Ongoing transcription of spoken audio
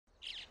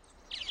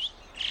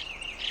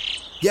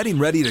Getting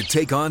ready to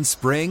take on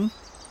spring?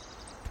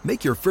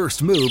 Make your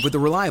first move with the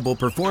reliable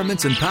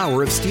performance and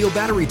power of Steel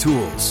battery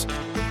tools.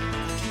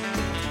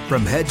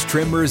 From hedge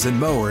trimmers and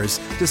mowers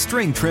to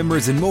string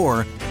trimmers and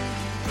more,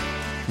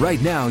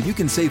 right now you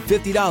can save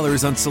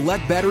 $50 on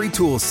select battery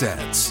tool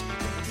sets.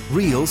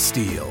 Real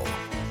Steel.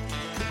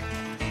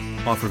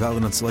 Offer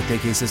valid on select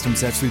AK system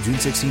sets through June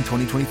 16,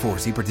 2024.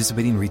 See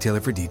participating retailer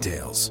for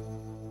details.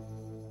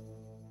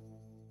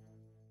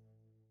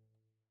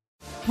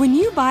 When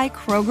you buy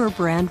Kroger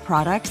brand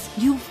products,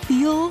 you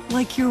feel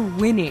like you're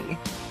winning.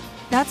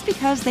 That's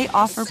because they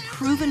offer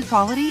proven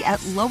quality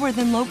at lower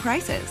than low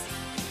prices.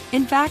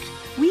 In fact,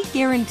 we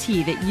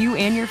guarantee that you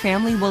and your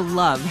family will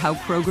love how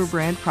Kroger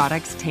brand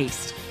products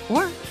taste,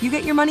 or you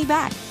get your money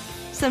back.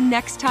 So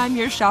next time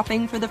you're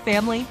shopping for the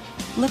family,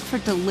 look for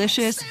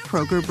delicious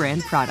Kroger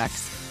brand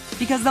products,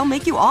 because they'll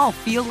make you all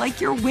feel like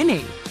you're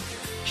winning.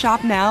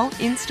 Shop now,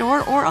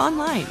 in-store, or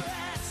online.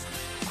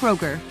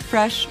 Kroger,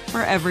 fresh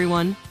for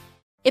everyone.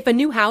 If a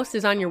new house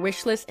is on your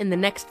wish list in the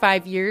next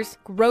 5 years,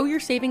 grow your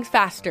savings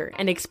faster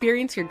and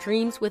experience your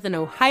dreams with an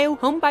Ohio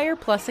Homebuyer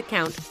Plus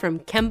account from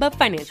Kemba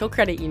Financial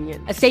Credit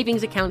Union. A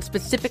savings account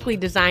specifically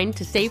designed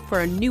to save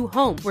for a new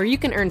home, where you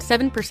can earn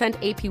 7%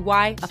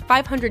 APY,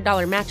 a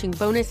 $500 matching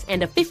bonus,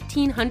 and a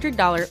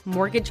 $1,500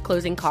 mortgage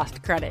closing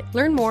cost credit.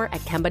 Learn more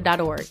at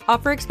Kemba.org.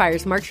 Offer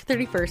expires March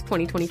 31st,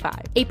 2025.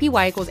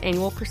 APY equals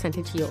annual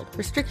percentage yield.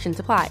 Restrictions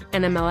apply.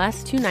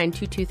 NMLS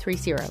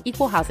 292230.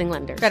 Equal housing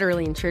lender.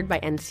 Federally insured by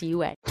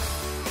NCUA.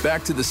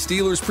 Back to the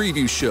Steelers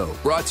Preview Show,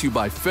 brought to you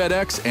by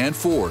FedEx and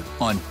Ford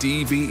on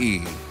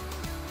DVE.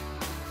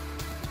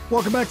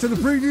 Welcome back to the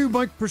preview.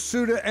 Mike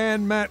Pursuta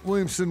and Matt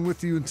Williamson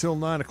with you until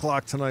 9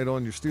 o'clock tonight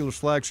on your Steelers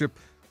flagship,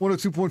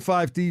 102.5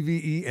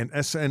 DVE and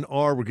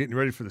SNR. We're getting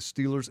ready for the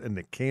Steelers and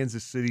the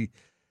Kansas City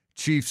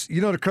Chiefs. You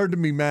know, it occurred to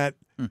me, Matt,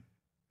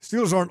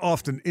 Steelers aren't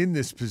often in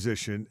this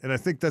position, and I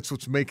think that's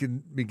what's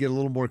making me get a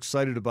little more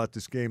excited about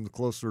this game the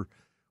closer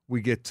we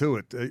get to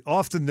it.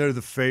 Often they're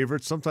the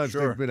favorite. Sometimes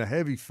they've been a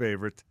heavy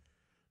favorite.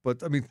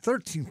 But, I mean,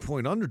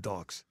 13-point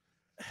underdogs.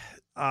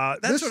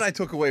 That's what I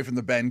took away from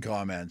the Ben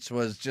comments,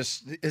 was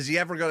just, has he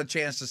ever got a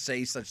chance to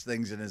say such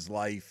things in his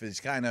life?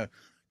 It's kind of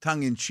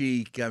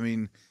tongue-in-cheek. I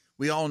mean,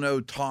 we all know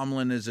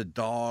Tomlin as a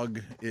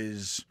dog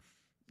is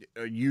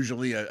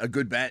usually a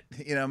good bet.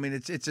 You know, I mean,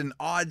 it's an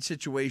odd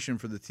situation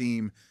for the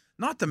team.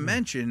 Not to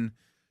mention,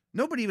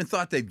 nobody even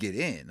thought they'd get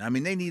in. I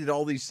mean, they needed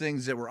all these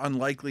things that were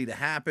unlikely to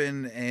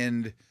happen,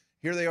 and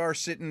here they are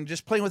sitting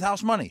just playing with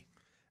house money.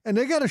 And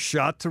they got a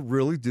shot to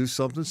really do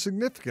something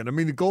significant. I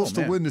mean, the goal is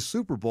to win the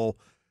Super Bowl,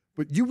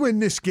 but you win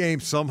this game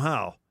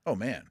somehow. Oh,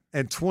 man.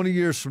 And 20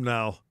 years from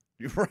now,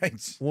 you're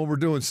right, when we're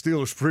doing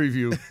Steelers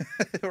preview,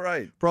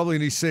 right, probably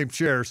in these same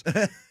chairs,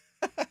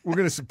 we're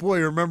going to say, boy,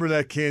 remember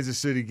that Kansas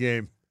City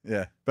game?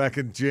 Yeah. Back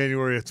in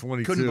January of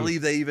 22. Couldn't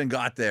believe they even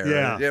got there.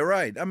 Yeah. Yeah,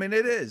 right. I mean,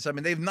 it is. I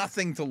mean, they have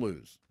nothing to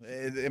lose.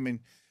 I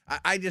mean,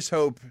 I just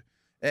hope,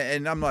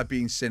 and I'm not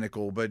being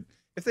cynical, but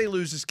if they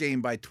lose this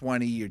game by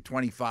 20 or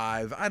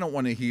 25, I don't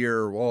want to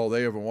hear, oh,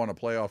 they haven't won a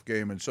playoff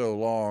game in so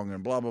long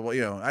and blah, blah, blah.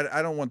 You know,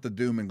 I don't want the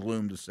doom and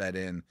gloom to set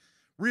in.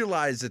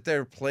 Realize that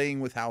they're playing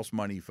with house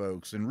money,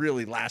 folks, and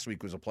really last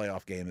week was a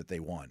playoff game that they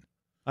won.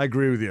 I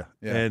agree with you.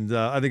 Yeah. And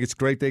I think it's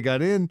great they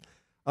got in.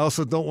 I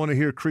also don't want to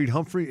hear Creed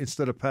Humphrey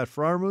instead of Pat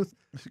Freiermuth.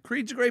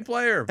 Creed's a great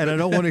player. And I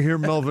don't want to hear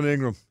Melvin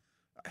Ingram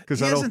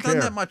because I don't care. He hasn't done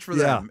that much for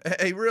them.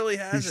 He really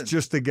hasn't. He's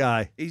just a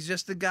guy. He's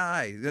just a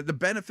guy. The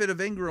benefit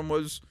of Ingram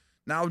was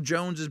now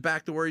Jones is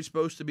back to where he's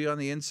supposed to be on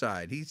the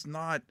inside. He's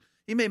not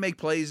 – he may make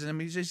plays in him.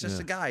 He's just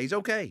a guy. He's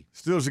okay.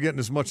 Steelers are getting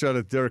as much out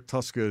of Derek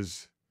Tuska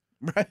as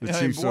the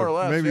Chiefs more or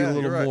less. Maybe a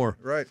little more.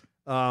 Right.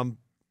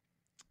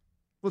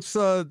 Let's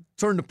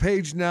turn the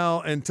page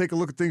now and take a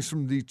look at things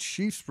from the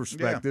Chiefs'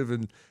 perspective. Yeah.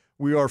 And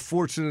we are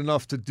fortunate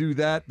enough to do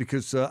that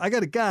because I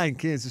got a guy in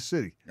Kansas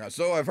City.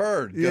 So I've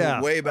heard.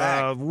 Yeah. Way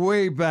back.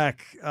 Way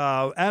back.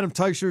 Adam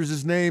Teicher is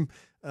his name.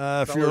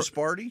 Fellow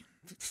Sparty?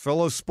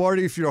 Fellow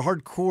Sparty. If you're a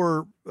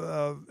hardcore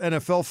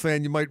NFL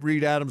fan, you might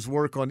read Adam's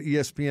work on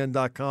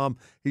ESPN.com.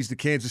 He's the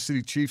Kansas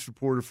City Chiefs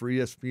reporter for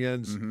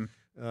ESPN's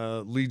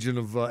legion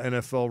of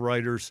NFL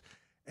writers.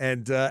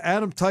 And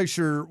Adam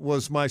Teicher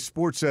was my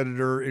sports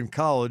editor in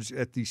college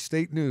at the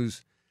State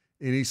News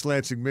in East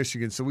Lansing,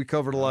 Michigan. So we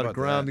covered a lot of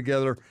ground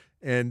together,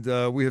 and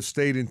we have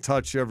stayed in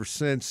touch ever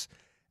since.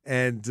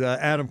 And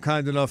Adam,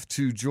 kind enough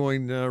to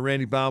join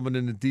Randy Baumann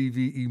in the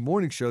DVE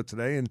Morning Show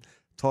today and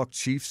talk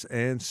Chiefs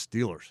and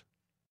Steelers.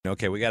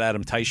 Okay, we got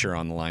Adam Teicher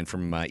on the line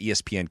from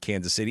ESPN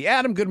Kansas City.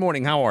 Adam, good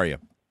morning. How are you?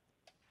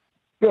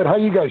 Good. How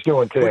you guys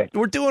doing today?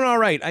 We're doing all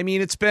right. I mean,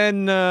 it's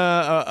been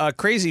a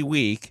crazy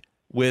week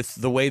with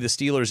the way the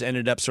Steelers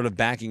ended up sort of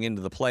backing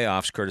into the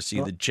playoffs, courtesy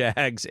of the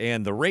Jags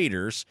and the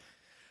Raiders.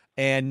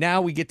 And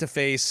now we get to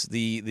face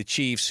the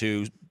Chiefs,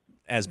 who,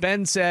 as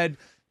Ben said,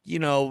 you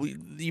know,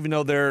 even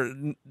though they're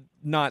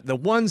not the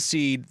one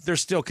seed, they're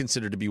still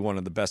considered to be one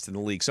of the best in the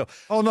league. So,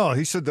 no,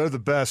 he said they're the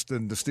best,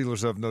 and the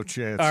Steelers have no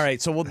chance. All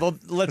right, so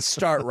let's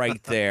start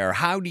right there.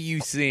 How do you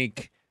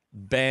think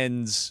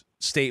Ben's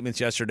statements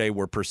yesterday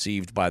were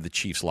perceived by the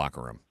Chiefs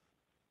locker room?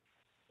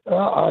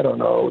 I don't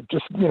know,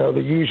 just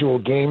the usual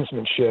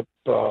gamesmanship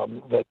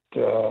that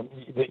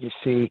you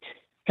see.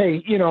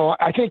 Hey,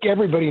 I think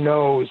everybody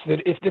knows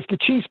that if the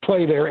Chiefs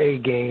play their A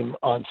game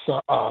on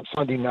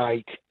Sunday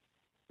night,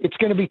 it's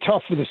going to be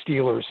tough for the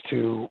Steelers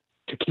to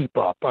keep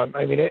up.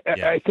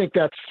 I think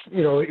that's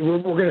we're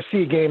going to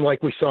see a game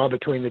like we saw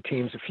between the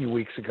teams a few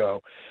weeks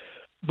ago.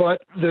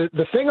 But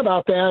the thing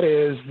about that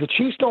is the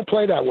Chiefs don't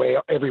play that way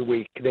every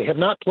week. They have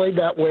not played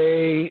that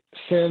way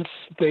since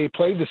they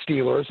played the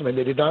Steelers.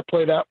 They did not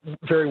play that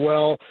very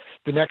well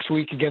the next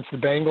week against the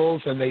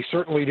Bengals, and they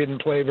certainly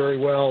didn't play very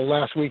well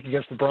last week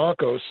against the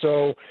Broncos.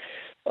 So,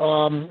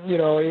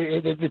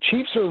 the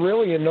Chiefs are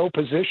really in no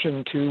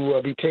position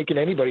to be taking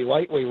anybody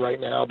lightly right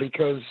now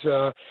because,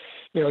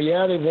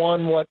 they've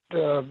won,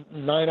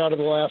 9 out of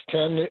the last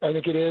 10, I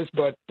think it is,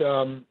 but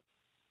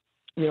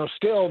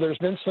still, there's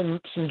been some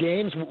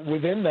games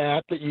within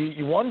that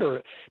you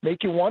wonder,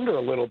 make you wonder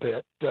a little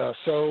bit. The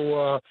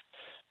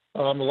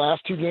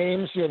last 2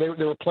 games, they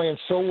were playing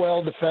so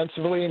well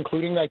defensively,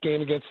 including that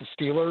game against the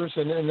Steelers,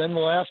 and then the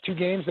last 2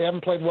 games they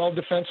haven't played well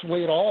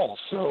defensively at all.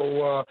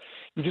 So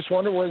you just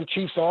wonder where the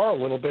Chiefs are a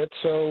little bit.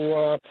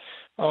 So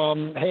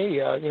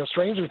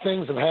stranger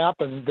things have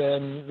happened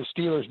than the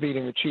Steelers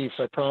beating the Chiefs.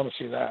 I promise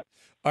you that.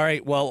 All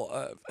right.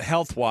 Well,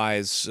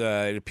 health-wise,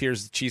 it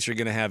appears the Chiefs are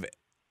going to have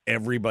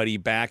everybody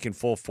back in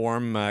full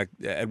form.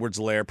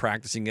 Edwards-Helaire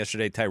practicing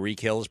yesterday. Tyreek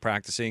Hill is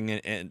practicing,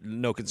 and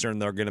no concern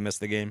they're going to miss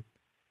the game?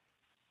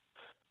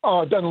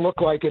 Oh, it doesn't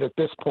look like it at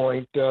this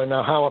point.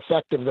 Now, how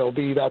effective they'll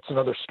be, that's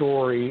another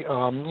story.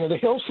 The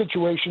Hill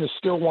situation is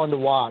still one to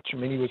watch.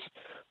 He was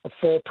a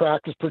full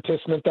practice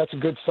participant. That's a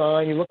good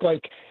sign. He looked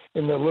like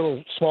in the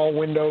little small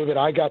window that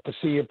I got to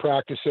see in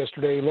practice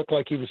yesterday, he looked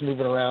like he was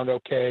moving around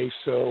okay.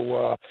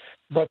 So,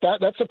 but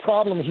that's a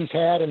problem he's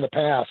had in the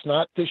past,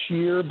 not this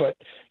year, but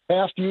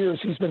past years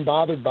he's been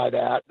bothered by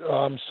that.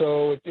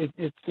 So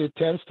it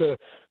tends to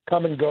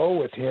come and go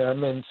with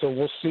him, and so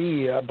we'll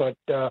see. But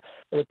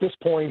at this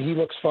point, he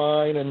looks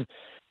fine. And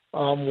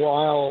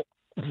while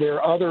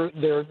their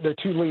 2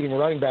 leading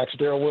running backs,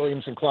 Darrell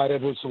Williams and Clyde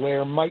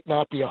Edwards-Helaire, might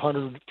not be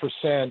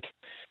 100%,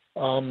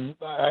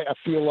 I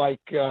feel like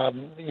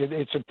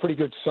it's a pretty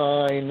good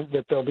sign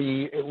that they'll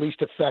be at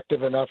least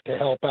effective enough to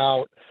help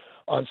out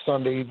on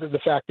Sunday. The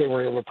fact they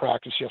were able to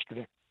practice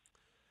yesterday.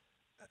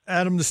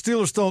 Adam, the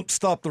Steelers don't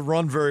stop the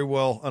run very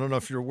well. I don't know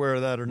if you're aware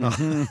of that or not.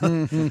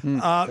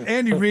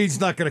 Andy Reid's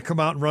not going to come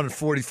out and run it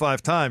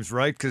 45 times,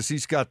 right? Because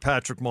he's got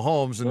Patrick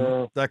Mahomes,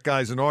 and that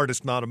guy's an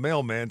artist, not a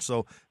mailman.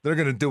 So they're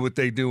going to do what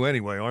they do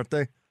anyway, aren't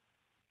they?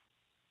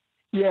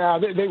 Yeah,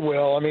 they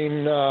will.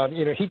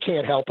 He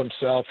can't help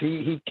himself.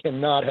 He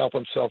cannot help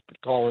himself but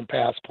calling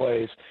pass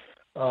plays.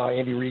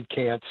 Andy Reid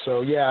can't.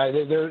 So, yeah,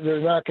 they're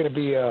not going to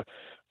be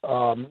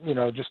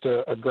just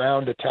a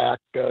ground attack,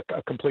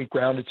 a complete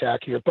ground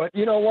attack here. But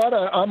you know what?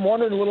 I'm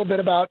wondering a little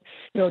bit about,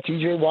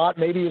 T.J. Watt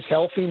maybe is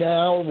healthy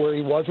now where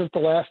he wasn't the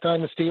last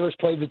time the Steelers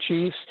played the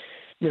Chiefs.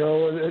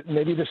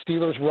 Maybe the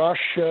Steelers rush,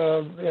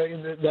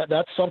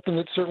 that's something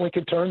that certainly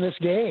could turn this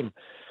game,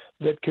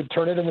 that could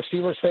turn it in the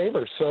Steelers'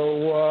 favor.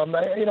 So,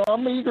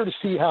 I'm eager to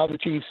see how the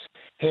Chiefs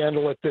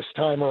handle it this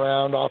time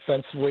around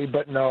offensively.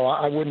 But, no,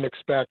 I wouldn't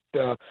expect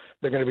they're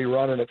going to be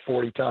running it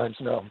 40 times,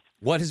 no.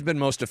 What has been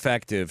most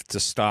effective to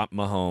stop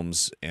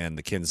Mahomes and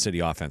the Kansas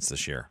City offense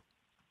this year?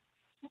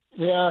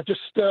 Yeah, just,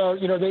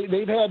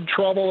 they've had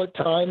trouble at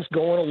times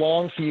going a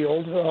long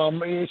field.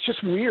 It's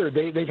just weird.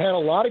 They've had a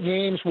lot of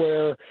games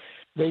where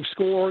they've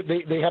scored.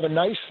 They have a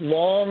nice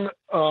long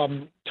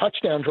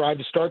touchdown drive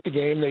to start the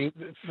game.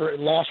 For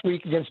last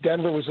week against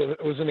Denver was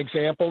an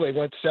example. They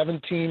went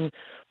 17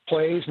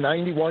 plays,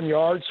 91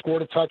 yards,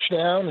 scored a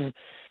touchdown,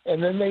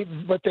 and then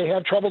they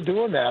had trouble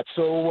doing that.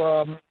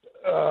 So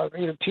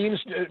teams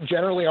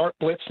generally aren't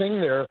blitzing.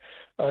 They're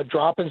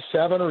dropping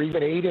 7 or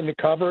even 8 into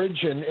coverage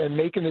and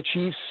making the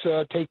Chiefs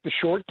take the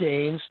short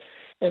gains.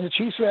 And the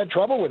Chiefs have had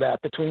trouble with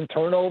that between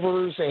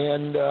turnovers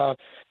and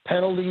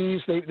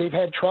penalties. They've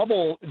had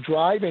trouble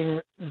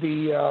driving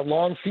the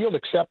long field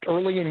except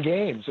early in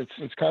games.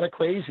 It's kind of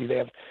crazy. They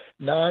have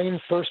 9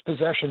 first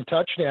possession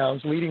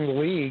touchdowns leading the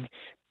league.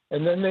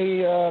 And then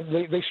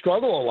they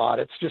struggle a lot.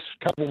 It's just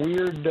kind of a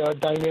weird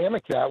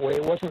dynamic that way.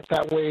 It wasn't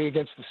that way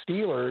against the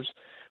Steelers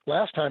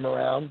last time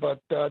around, but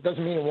it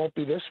doesn't mean it won't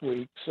be this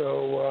week.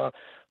 So,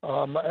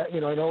 I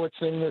know it's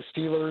in the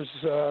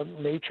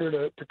Steelers' nature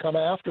to come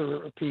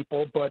after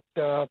people, but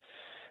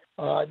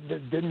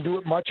didn't do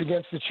it much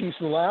against the Chiefs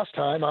the last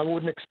time. I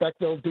wouldn't expect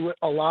they'll do it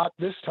a lot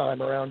this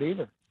time around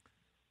either.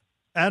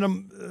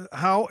 Adam,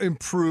 how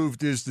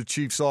improved is the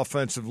Chiefs'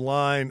 offensive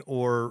line,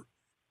 or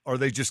are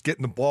they just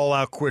getting the ball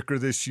out quicker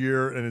this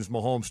year, and is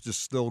Mahomes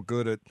just still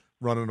good at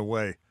running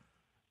away?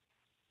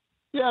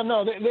 Yeah,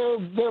 no,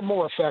 they're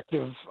more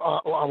effective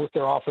with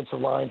their offensive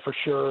line for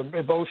sure,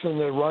 both in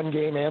the run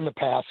game and the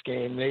pass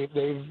game.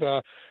 They've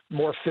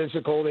more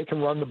physical. They can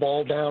run the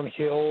ball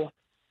downhill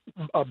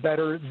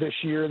better this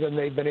year than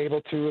they've been able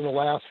to in the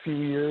last few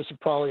years,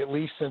 probably at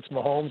least since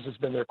Mahomes has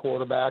been their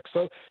quarterback.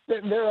 So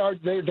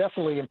they're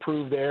definitely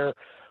improved there.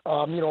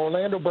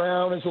 Orlando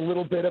Brown is a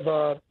little bit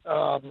of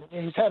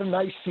he's had a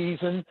nice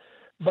season,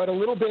 but a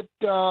little bit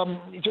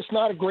just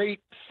not a great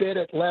fit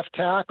at left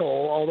tackle,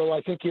 although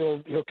I think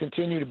he'll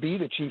continue to be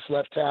the Chiefs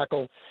left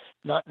tackle,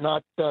 not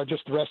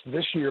just the rest of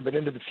this year, but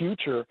into the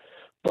future.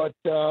 But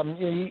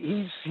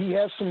he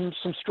has some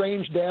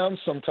strange downs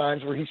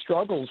sometimes where he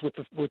struggles with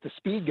the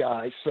speed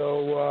guys.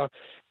 So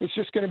it's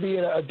just going to be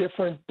a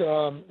different.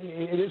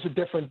 It is a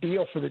different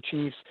deal for the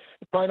Chiefs.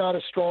 Probably not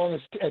as strong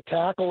at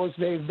tackle as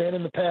they've been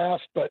in the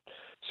past, but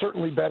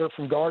certainly better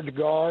from guard to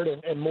guard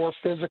and more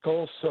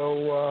physical.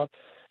 So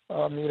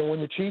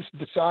when the Chiefs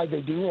decide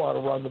they do want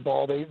to run the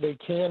ball, they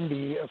can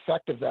be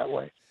effective that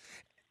way.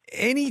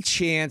 Any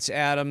chance,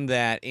 Adam,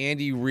 that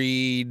Andy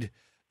Reid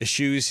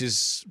eschews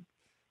his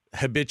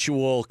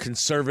habitual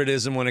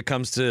conservatism when it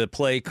comes to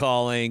play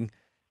calling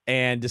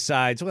and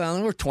decides,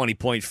 well, we're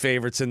 20-point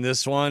favorites in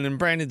this one, and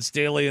Brandon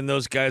Staley and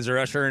those guys are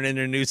ushering in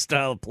a new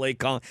style of play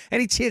calling?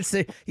 Any chance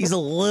that he's a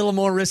little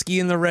more risky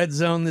in the red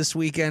zone this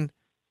weekend?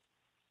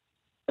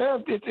 Yeah,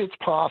 it's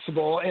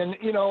possible, and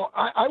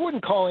I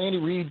wouldn't call Andy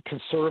Reid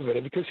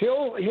conservative because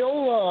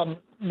he'll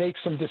make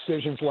some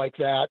decisions like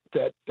that.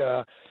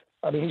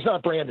 He's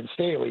not Brandon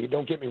Staley.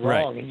 Don't get me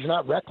wrong. Right. He's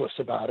not reckless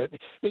about it.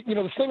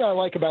 The thing I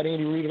like about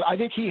Andy Reid, I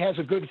think he has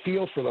a good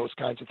feel for those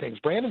kinds of things.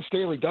 Brandon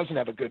Staley doesn't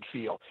have a good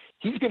feel.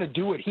 He's going to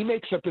do it. He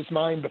makes up his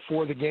mind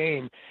before the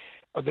game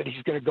that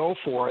he's going to go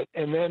for it,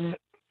 and then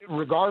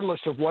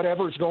regardless of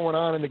whatever's going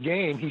on in the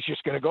game, he's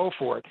just going to go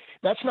for it.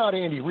 That's not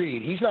Andy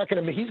Reid. He's going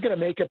to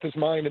make up his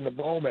mind in the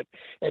moment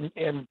and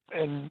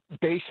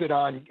base it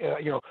on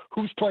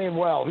who's playing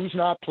well, who's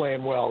not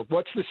playing well,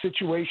 what's the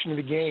situation of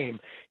the game,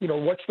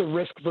 what's the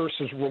risk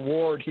versus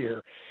reward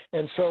here.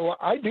 And so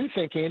I do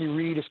think Andy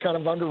Reid is kind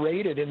of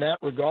underrated in that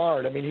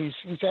regard. I mean,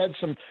 he's had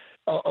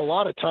a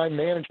lot of time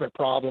management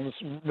problems,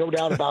 no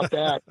doubt about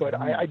that. But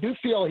I do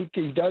feel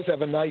he does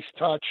have a nice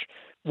touch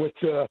with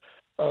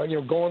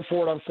going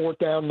for it on fourth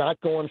down, not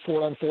going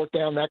for it on fourth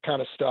down, that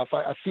kind of stuff.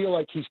 I feel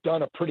like he's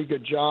done a pretty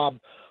good job,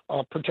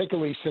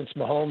 particularly since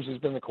Mahomes has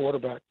been the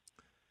quarterback.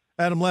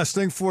 Adam, last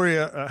thing for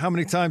you. How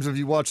many times have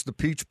you watched the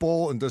Peach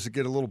Bowl, and does it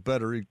get a little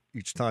better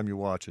each time you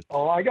watch it?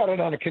 Oh, I got it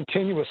on a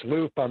continuous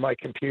loop on my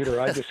computer.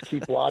 I just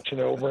keep watching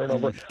it over and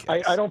over.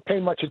 I don't pay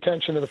much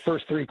attention to the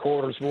first three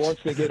quarters, but once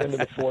they get into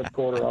the fourth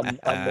quarter, I'm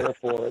there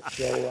for it.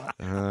 So,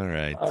 all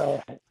right.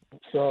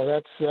 So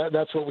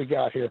that's what we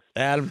got here.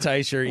 Adam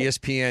Teicher,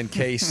 ESPN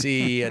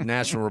KC,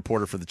 national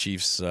reporter for the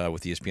Chiefs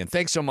with ESPN.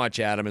 Thanks so much,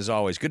 Adam, as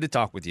always. Good to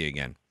talk with you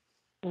again.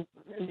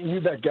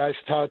 You bet, guys.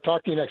 Talk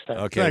to you next time.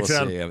 Okay, thanks, we'll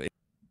Adam. see you.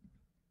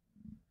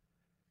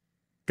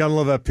 Gotta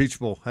love that Peach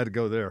Bowl. Had to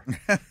go there.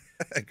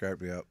 That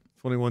cracked me up.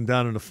 21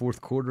 down in the fourth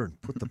quarter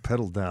and put the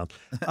pedal down.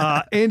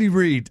 Andy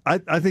Reid,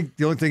 I think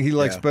the only thing he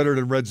likes better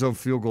than red zone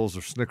field goals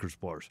are Snickers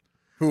bars.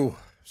 Ooh,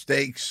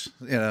 steaks,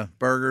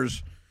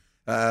 burgers.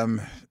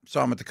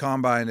 Saw him at the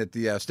Combine at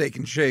the Steak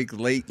and Shake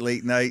late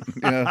night.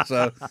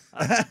 So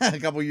a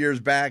couple years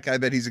back, I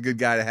bet he's a good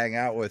guy to hang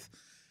out with.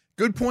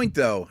 Good point,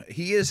 though.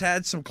 He has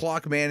had some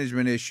clock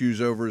management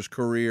issues over his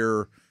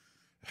career.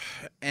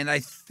 And I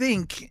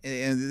think,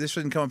 and this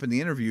didn't come up in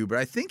the interview, but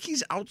I think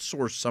he's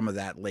outsourced some of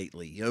that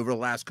lately over the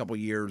last couple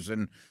of years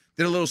and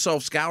did a little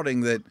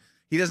self-scouting that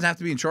he doesn't have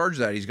to be in charge of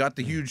that. He's got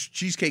the huge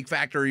Cheesecake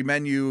Factory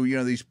menu,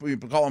 these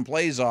people calling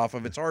plays off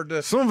of. It's hard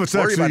to some of it's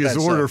actually his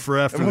order for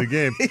after the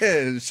game.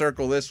 Yeah,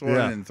 circle this one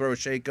and throw a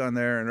shake on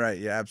there. And right,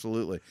 yeah,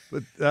 absolutely.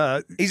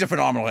 But he's a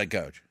phenomenal head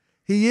coach.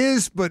 He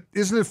is, but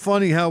isn't it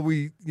funny how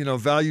we,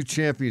 value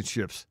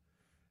championships?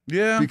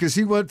 Yeah. Because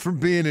he went from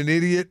being an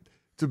idiot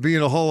to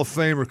being a Hall of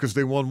Famer because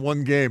they won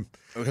one game.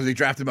 Because he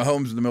drafted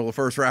Mahomes in the middle of the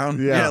first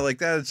round? Yeah. Like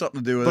that had something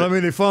to do with it. But I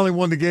mean, they finally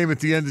won the game at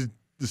the end of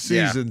the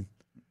season. Yeah.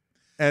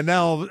 And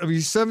now,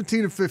 he's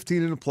 17 and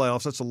 15 in the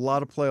playoffs. That's a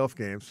lot of playoff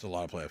games. It's a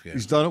lot of playoff games.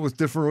 He's done it with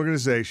different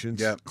organizations.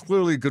 Yeah.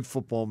 Clearly a good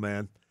football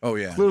man. Oh,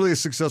 yeah. Clearly a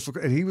successful.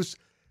 And he was,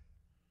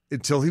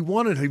 until he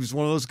won it, he was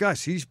one of those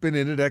guys. He's been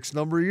in it X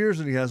number of years,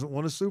 and he hasn't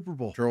won a Super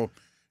Bowl. True.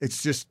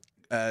 It's just.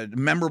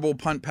 Memorable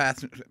punt,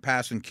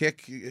 pass, and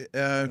kick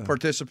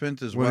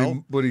participant as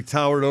well. When he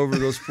towered over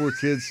those poor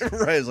kids.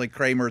 Right, it's like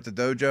Kramer at the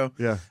dojo.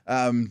 Yeah.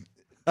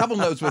 Couple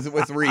notes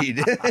with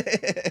Reid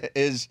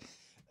is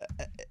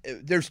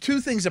there's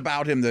two things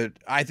about him that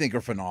I think are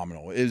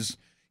phenomenal. Is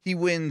he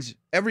wins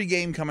every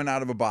game coming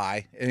out of a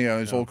bye,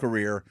 his whole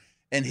career,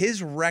 and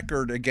his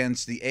record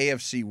against the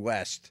AFC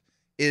West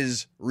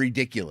is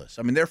ridiculous.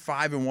 I mean, they're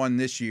 5-1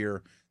 this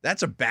year.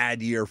 That's a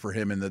bad year for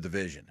him in the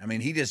division. I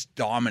mean, he just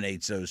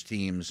dominates those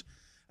teams.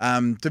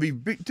 To be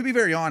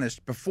very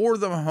honest, before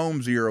the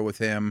Mahomes era with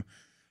him,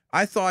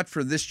 I thought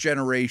for this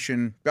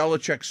generation,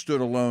 Belichick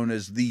stood alone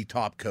as the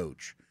top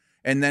coach,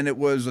 and then it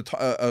was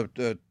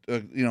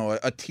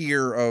a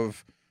tier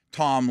of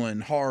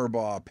Tomlin,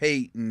 Harbaugh,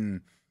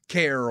 Peyton,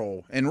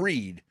 Carroll, and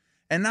Reid.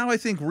 And now I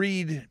think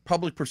Reid,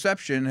 public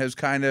perception, has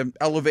kind of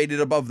elevated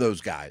above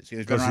those guys.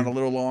 He's been around a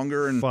little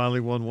longer and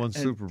finally won one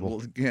Super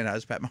Bowl.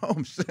 As Pat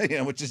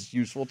Mahomes, which is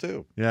useful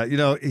too. Yeah,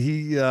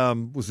 he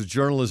was a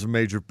journalism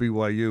major at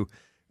BYU,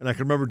 and I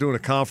can remember doing a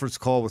conference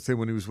call with him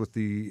when he was with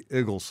the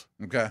Eagles.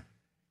 Okay.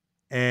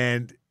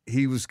 and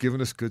he was giving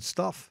us good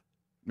stuff.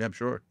 Yeah, I'm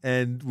sure.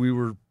 And we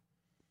were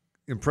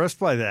impressed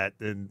by that.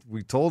 And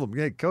we told him,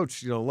 hey,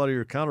 Coach, a lot of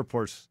your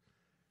counterparts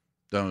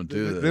don't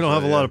do this. They don't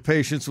have a lot of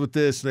patience with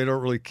this. And they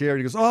don't really care. And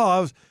he goes, I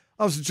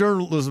was a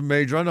journalism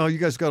major. I know you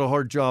guys got a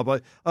hard job.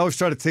 I always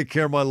try to take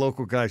care of my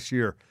local guys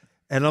here.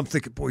 And I'm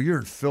thinking, boy, you're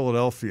in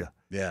Philadelphia.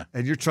 Yeah.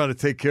 And you're trying to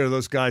take care of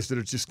those guys that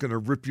are just going to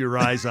rip your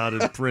eyes out in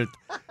print.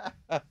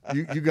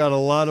 You got a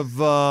lot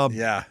of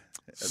yeah.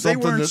 They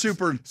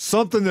weren't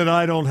something that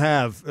I don't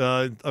have,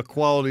 a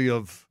quality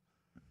of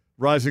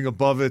rising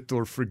above it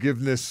or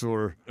forgiveness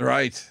or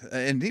right.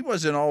 And he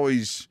wasn't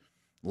always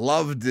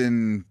loved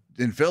in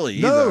Philly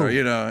either,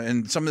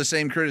 and some of the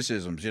same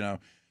criticisms,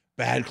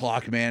 bad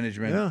clock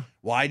management. Yeah.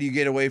 Why do you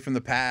get away from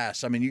the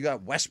pass? I mean, you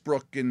got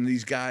Westbrook and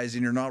these guys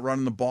and you're not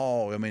running the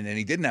ball. I mean, and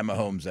he didn't have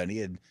Mahomes then. He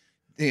had,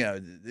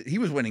 he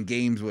was winning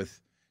games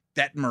with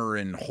Detmer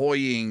and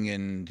Hoying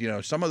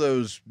and, some of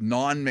those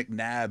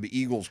non-McNabb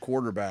Eagles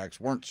quarterbacks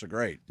weren't so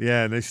great.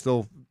 Yeah, and they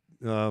still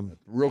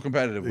real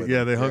competitive with it.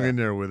 Yeah, they hung in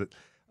there with it.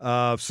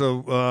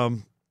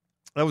 So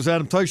that was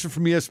Adam Teicher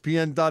from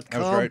ESPN.com. That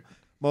was great.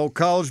 My old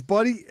college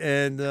buddy,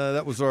 and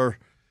that was our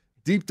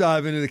deep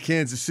dive into the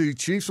Kansas City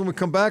Chiefs. When we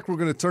come back, we're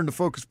going to turn the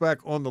focus back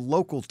on the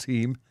local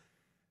team.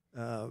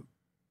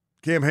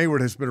 Cam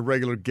Hayward has been a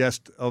regular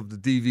guest of the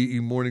DVE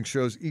morning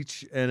shows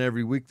each and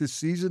every week this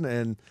season,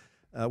 and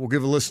we'll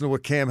give a listen to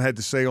what Cam had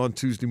to say on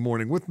Tuesday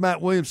morning. With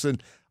Matt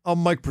Williamson, I'm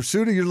Mike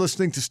Pursuta. You're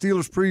listening to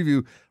Steelers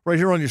Preview right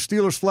here on your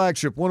Steelers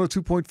flagship,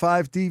 102.5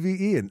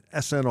 DVE and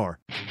SNR.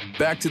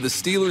 Back to the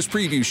Steelers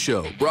Preview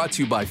Show, brought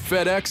to you by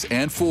FedEx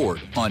and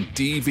Ford on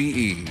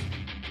DVE.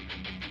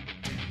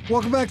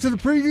 Welcome back to the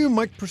preview.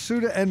 Mike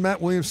Pursuta and Matt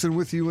Williamson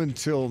with you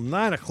until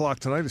 9 o'clock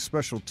tonight, a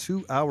special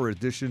 2-hour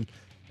edition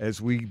as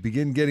we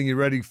begin getting you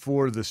ready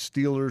for the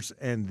Steelers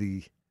and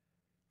the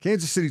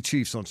Kansas City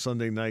Chiefs on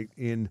Sunday night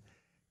in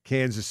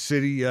Kansas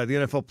City. The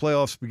NFL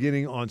playoffs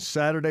beginning on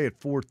Saturday at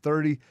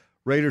 4:30.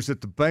 Raiders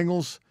at the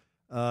Bengals.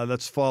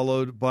 That's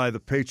followed by the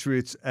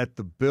Patriots at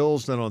the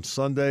Bills. Then on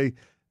Sunday,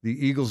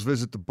 the Eagles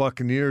visit the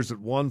Buccaneers at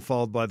 1,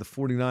 followed by the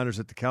 49ers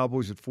at the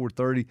Cowboys at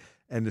 4:30,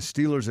 and the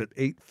Steelers at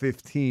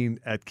 8:15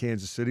 at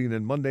Kansas City. And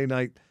then Monday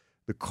night,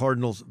 the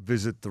Cardinals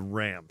visit the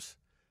Rams.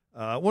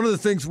 One of the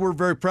things we're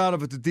very proud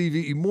of at the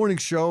DVE Morning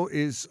Show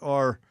is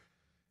our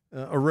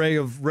array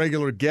of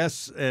regular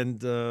guests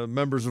and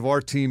members of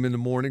our team in the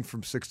morning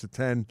from 6 to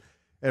 10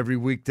 every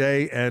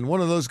weekday. And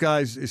one of those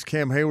guys is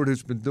Cam Hayward,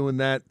 who's been doing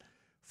that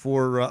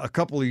for a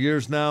couple of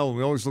years now. And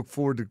we always look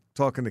forward to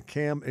talking to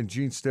Cam and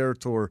Gene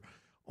Steratore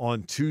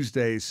on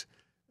Tuesdays.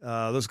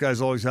 Those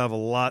guys always have a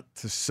lot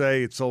to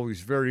say. It's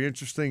always very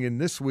interesting. And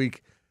this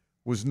week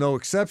was no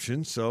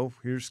exception. So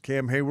here's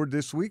Cam Hayward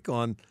this week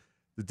on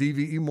the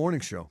DVE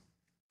Morning Show.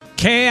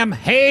 Cam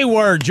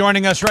Hayward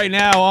joining us right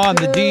now on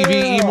the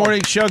DVE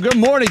Morning Show. Good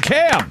morning,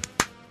 Cam.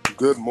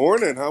 Good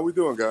morning. How we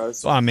doing,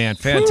 guys? Oh, man,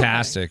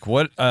 fantastic.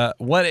 What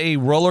a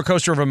roller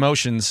coaster of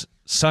emotions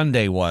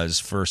Sunday was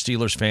for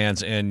Steelers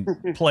fans and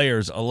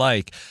players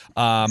alike.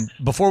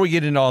 Before we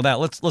get into all that,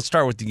 let's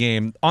start with the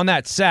game. On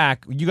that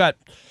sack, you got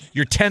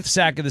your 10th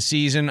sack of the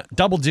season,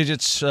 double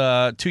digits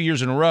 2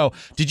 years in a row.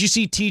 Did you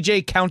see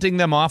TJ counting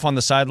them off on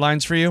the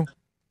sidelines for you?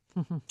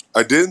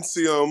 I didn't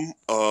see him,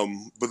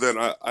 but then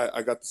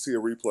I got to see a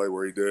replay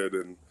where he did,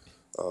 and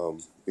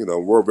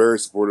we're very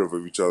supportive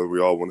of each other.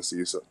 We all want to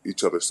see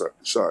each other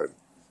shine.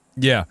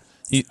 Yeah.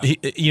 He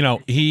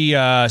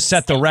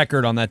set the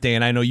record on that day,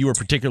 and I know you were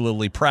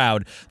particularly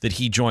proud that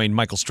he joined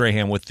Michael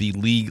Strahan with the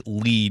league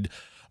lead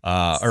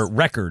or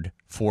record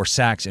for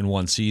sacks in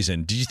one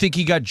season. Did you think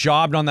he got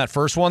jobbed on that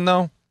first one,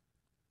 though?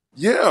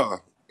 Yeah.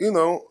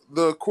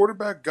 The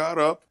quarterback got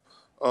up,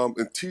 and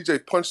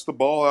TJ punched the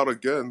ball out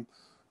again.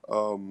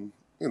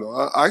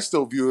 I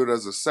still view it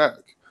as a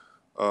sack.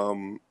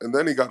 And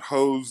then he got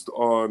hosed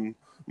on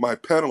my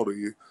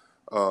penalty.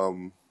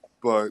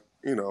 But,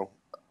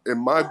 in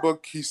my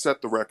book, he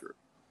set the record.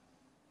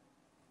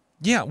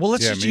 Yeah, well,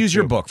 let's just use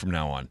your book from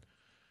now on.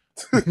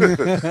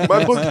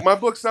 My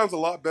book sounds a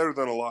lot better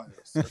than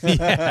Elias.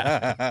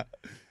 Yeah.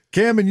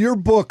 Cam, in your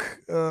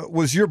book,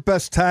 was your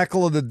best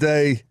tackle of the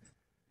day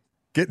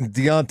getting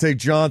Deontay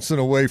Johnson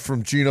away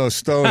from Geno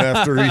Stone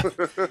after he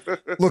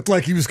looked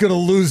like he was going to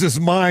lose his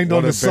mind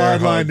on the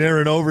sideline there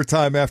in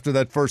overtime after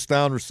that first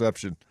down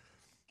reception?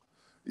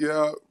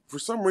 Yeah, for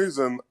some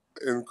reason,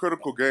 in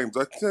critical games,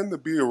 I tend to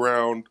be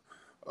around,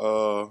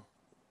 I'll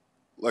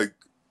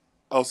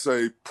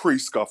say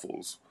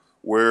pre-scuffles,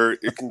 where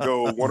it can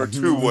go one or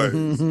two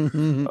ways.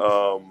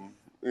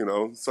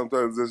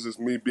 Sometimes it's just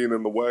me being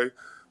in the way,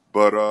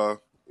 but, I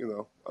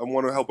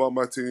want to help out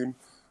my team.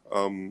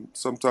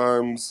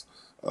 Sometimes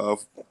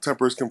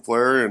tempers can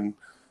flare, and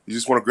you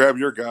just want to grab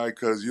your guy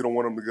because you don't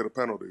want him to get a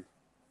penalty.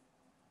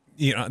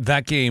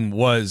 That game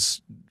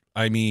was,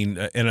 an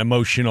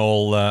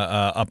emotional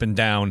up and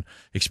down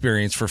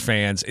experience for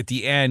fans. At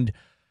the end,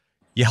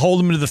 you hold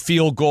them to the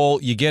field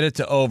goal, you get it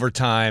to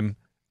overtime,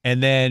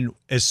 and then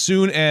as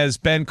soon as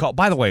Ben called –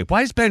 by the way,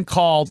 why is Ben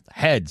called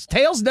heads?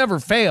 Tails never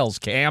fails,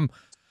 Cam.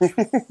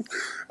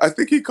 I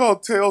think he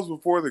called tails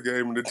before the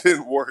game and it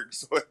didn't work,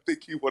 so I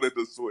think he wanted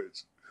to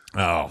switch.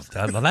 Oh,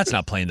 that's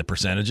not playing the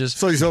percentages.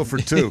 So he's 0 for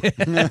 2.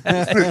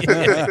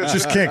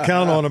 Just can't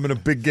count on him in a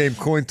big game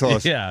coin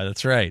toss. Yeah,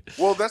 that's right.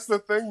 Well, that's the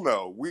thing,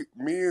 though. Me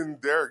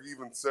and Derek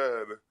even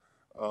said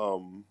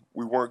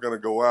we weren't going to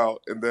go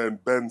out, and then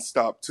Ben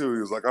stopped too. He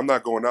was like, "I'm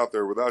not going out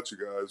there without you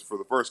guys for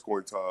the first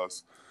coin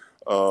toss,"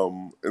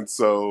 and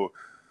so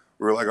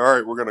we were like, "All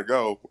right, we're going to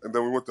go." And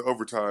then we went to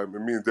overtime,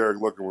 and me and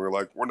Derek looked, and we were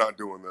like, "We're not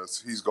doing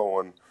this. He's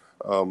going."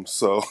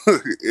 So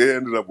it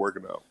ended up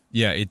working out.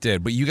 Yeah, it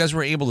did. But you guys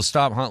were able to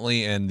stop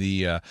Huntley and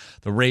the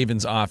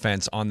Ravens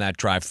offense on that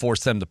drive,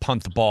 force them to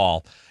punt the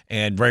ball,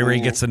 and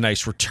Ray gets a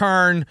nice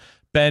return.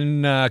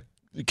 Ben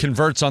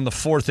converts on the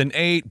 4th and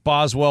 8.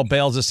 Boswell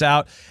bails us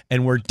out,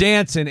 and we're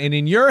dancing. And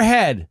in your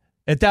head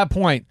at that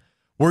point,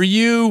 were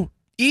you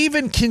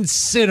even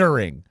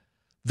considering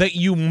that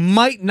you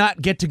might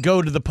not get to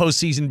go to the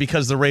postseason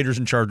because the Raiders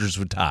and Chargers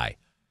would tie?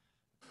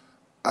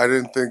 I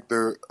didn't think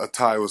a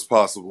tie was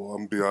possible.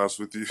 I'm gonna be honest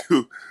with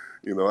you.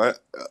 You know,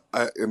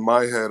 I in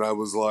my head I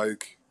was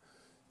like,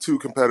 2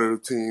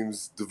 competitive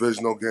teams,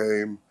 divisional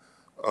game.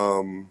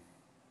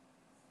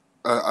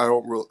 I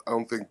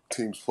don't think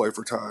teams play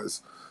for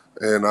ties,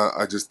 and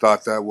I just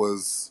thought that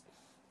was,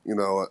 you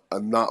know, a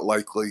not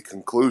likely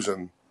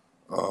conclusion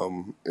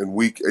in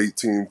Week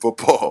 18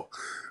 football.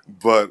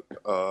 But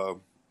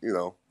you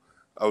know,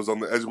 I was on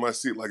the edge of my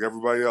seat like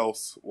everybody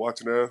else,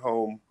 watching it at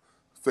home,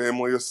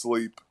 family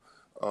asleep.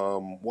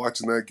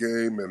 Watching that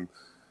game and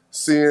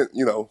seeing,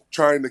 you know,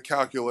 trying to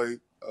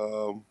calculate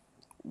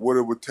what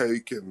it would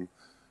take. And,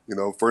 you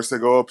know, first they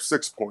go up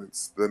 6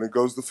 points, then it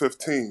goes to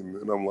 15.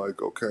 And I'm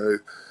like,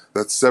 okay,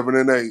 that's 7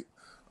 and 8.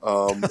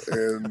 And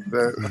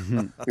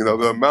then, you know,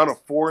 the amount of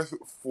fourth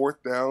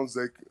downs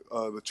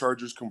the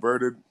Chargers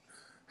converted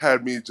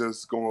had me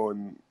just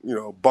going, you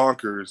know,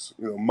 bonkers,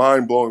 you know,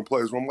 mind-blowing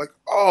plays where I'm like,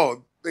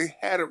 oh, they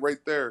had it right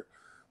there.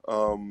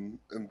 And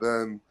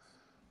then,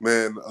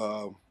 man,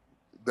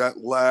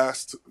 that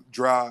last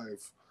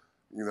drive,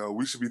 you know,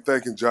 we should be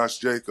thanking Josh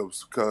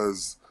Jacobs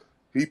because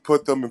he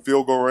put them in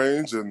field goal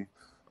range, and,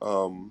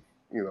 you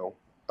know,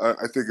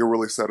 I think it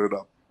really set it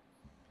up.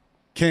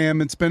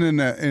 Cam, it's been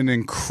an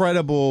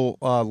incredible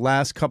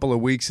last couple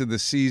of weeks of the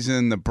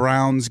season. The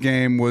Browns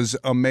game was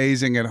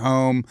amazing at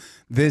home,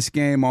 this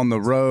game on the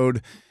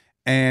road.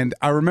 And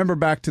I remember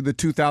back to the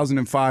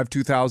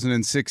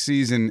 2005-2006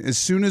 season, as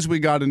soon as we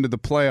got into the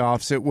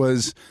playoffs, it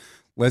was,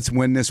 let's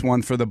win this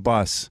one for the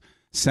bus.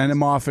 Send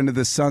him off into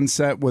the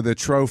sunset with a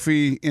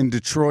trophy in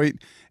Detroit.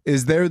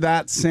 Is there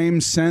that same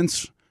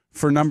sense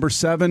for number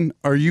 7?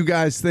 Are you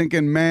guys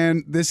thinking,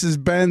 man, this is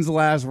Ben's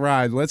last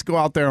ride. Let's go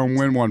out there and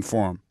win one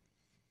for him?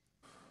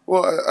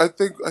 Well, I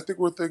think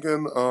we're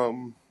thinking,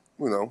 you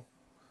know,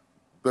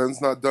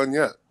 Ben's not done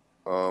yet.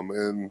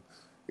 And,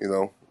 you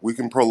know, we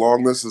can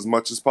prolong this as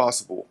much as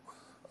possible.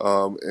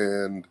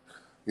 And,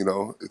 you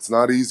know, it's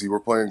not easy. We're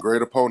playing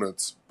great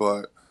opponents.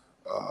 But,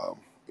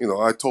 you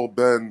know, I told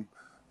Ben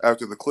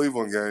after the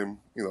Cleveland game,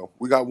 you know,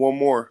 we got one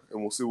more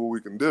and we'll see what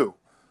we can do.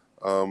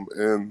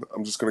 And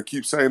I'm just going to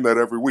keep saying that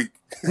every week.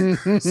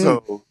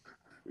 So,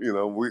 you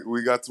know,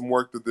 we got some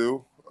work to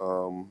do.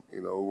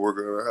 You know, we're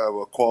going to have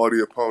a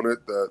quality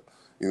opponent that,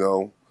 you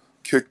know,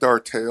 kicked our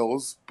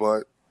tails,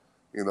 but,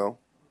 you know,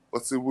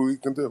 let's see what we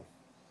can do.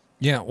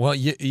 Yeah, well,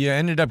 you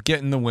ended up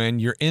getting the win.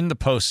 You're in the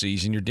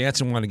postseason. You're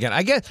dancing one again.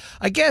 I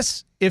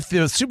guess if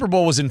the Super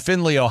Bowl was in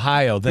Findlay,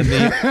 Ohio,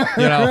 then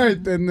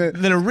right, then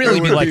it'd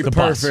really be like the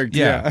perfect. bus.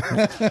 Yeah.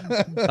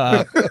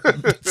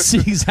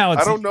 Seeing how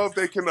I don't know if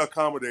they can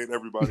accommodate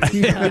everybody.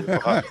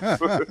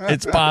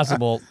 It's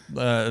possible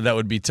that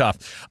would be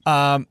tough.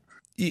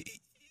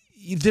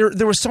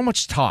 There was so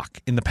much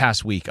talk in the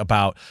past week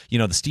about, you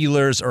know, the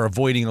Steelers are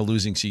avoiding a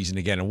losing season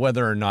again and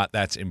whether or not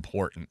that's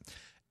important.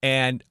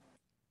 And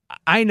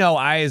I know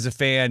I, as a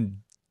fan,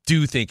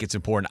 do think it's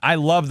important. I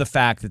love the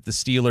fact that the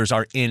Steelers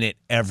are in it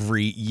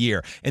every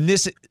year. And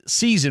this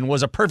season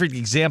was a perfect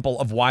example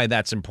of why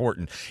that's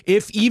important.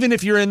 Even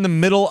if you're in the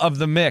middle of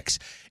the mix,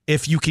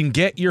 if you can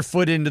get your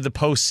foot into the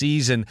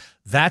postseason,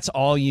 that's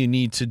all you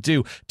need to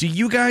do. Do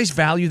you guys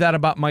value that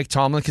about Mike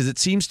Tomlin? Because it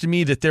seems to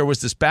me that there was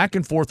this back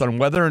and forth on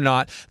whether or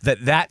not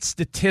that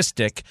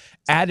statistic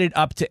added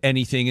up to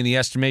anything in the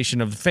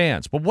estimation of the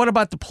fans. But what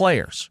about the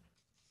players?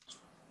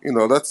 You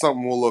know, that's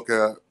something we'll look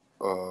at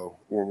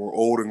when we're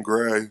old and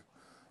gray,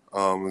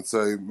 and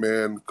say,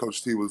 man,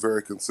 Coach T was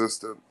very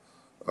consistent.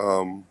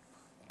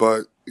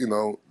 But, you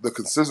know, the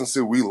consistency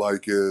we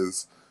like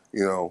is,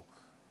 you know,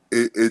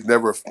 it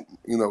never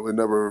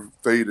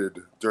faded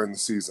during the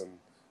season.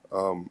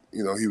 You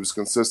know, he was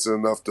consistent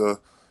enough to,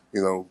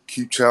 you know,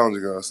 keep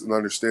challenging us and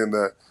understand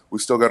that we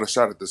still got a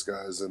shot at this,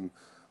 guys, and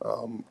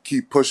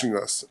keep pushing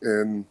us.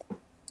 And,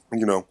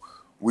 you know,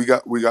 we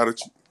got a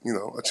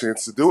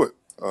chance to do it.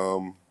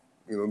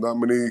 You know, not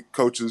many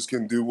coaches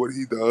can do what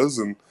he does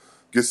and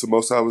gets the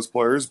most out of his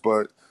players,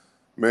 but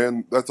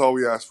man, that's all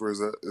we ask for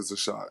is a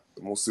shot,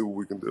 and we'll see what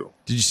we can do.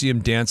 Did you see him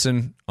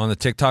dancing on the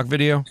TikTok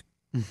video?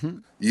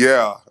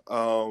 Yeah,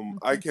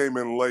 I came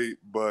in late,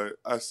 but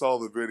I saw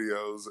the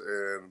videos,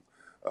 and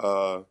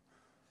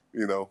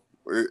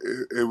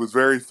it was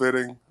very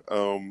fitting.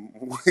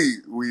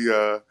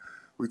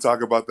 We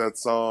talk about that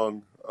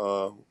song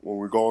when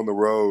we go on the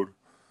road.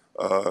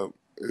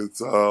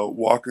 It's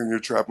walk in your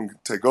trap and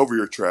take over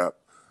your trap.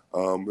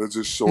 It's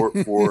just short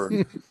for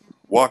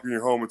walk in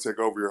your home and take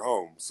over your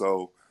home.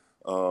 So,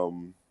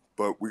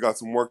 but we got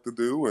some work to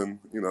do, and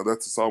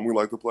that's a song we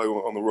like to play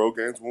on the road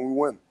games when we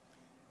win.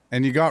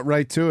 And you got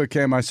right to it,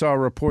 Cam. I saw a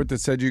report that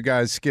said you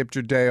guys skipped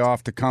your day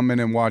off to come in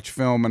and watch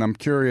film, and I'm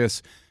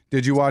curious,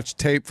 did you watch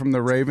tape from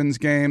the Ravens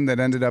game that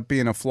ended up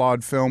being a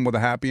flawed film with a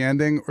happy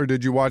ending, or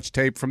did you watch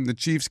tape from the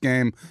Chiefs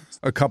game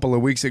a couple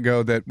of weeks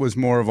ago that was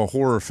more of a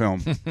horror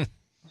film?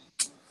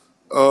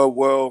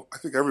 Well, I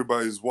think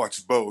everybody's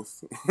watched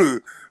both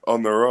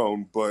on their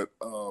own, but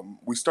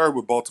we started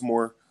with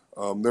Baltimore.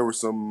 There were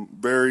some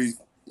very,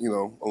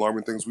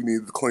 alarming things we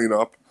needed to clean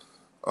up.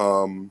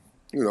 And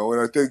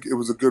I think it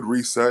was a good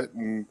reset.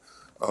 And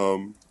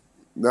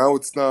now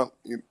it's not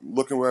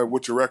looking at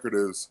what your record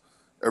is.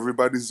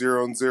 Everybody's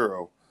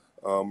 0-0.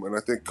 And I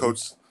think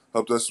Coach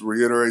helped us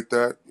reiterate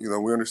that.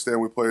 We understand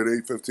we play at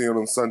 8:15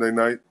 on Sunday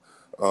night.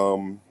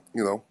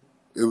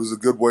 It was a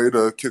good way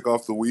to kick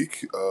off the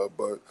week,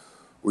 but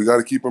we got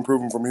to keep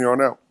improving from here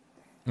on out.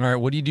 All right,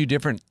 what do you do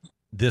different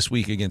this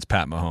week against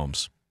Pat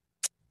Mahomes?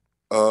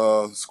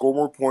 Score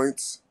more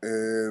points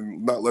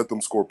and not let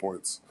them score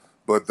points.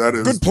 But that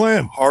is good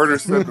plan. Harder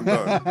said than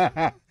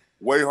done.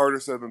 Way harder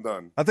said than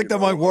done. I think that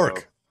might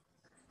work.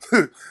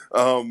 I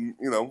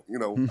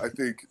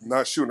think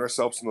not shooting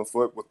ourselves in the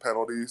foot with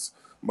penalties,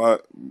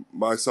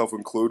 myself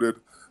included.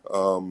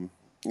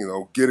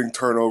 Getting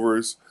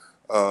turnovers,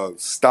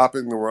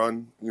 stopping the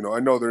run. I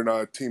know they're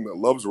not a team that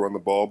loves to run the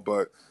ball,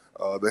 but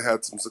they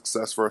had some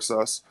success versus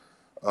us.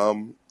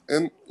 And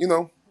we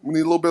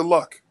need a little bit of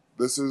luck.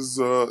 This is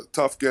a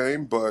tough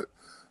game, but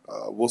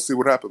we'll see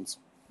what happens.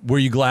 Were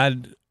you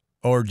glad,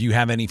 or do you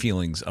have any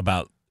feelings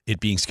about it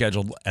being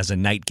scheduled as a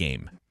night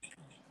game?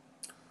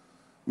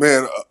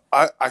 Man,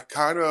 I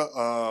kind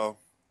of,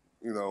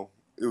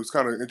 it was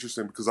kind of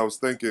interesting because I was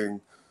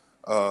thinking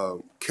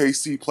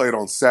KC played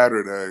on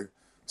Saturday,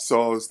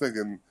 so I was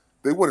thinking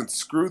they wouldn't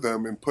screw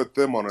them and put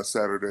them on a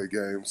Saturday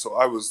game. So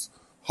I was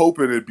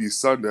hoping it'd be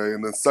Sunday,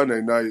 and then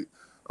Sunday night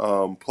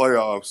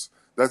playoffs,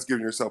 that's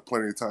giving yourself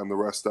plenty of time to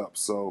rest up.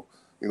 So,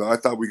 I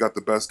thought we got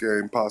the best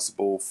game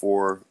possible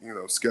for,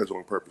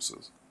 scheduling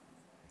purposes.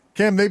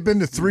 Cam, they've been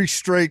to 3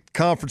 straight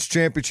conference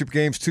championship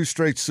games, 2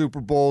 straight Super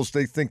Bowls.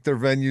 They think their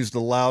venue's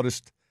the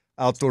loudest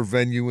outdoor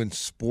venue in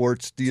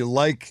sports. Do you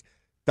like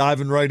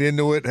diving right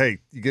into it? Hey,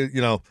 you get,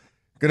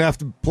 gonna have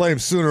to play them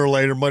sooner or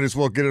later. Might as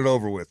well get it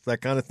over with.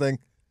 That kind of thing.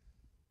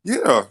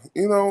 Yeah,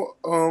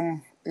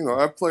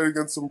 I've played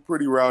against some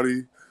pretty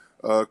rowdy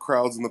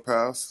crowds in the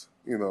past.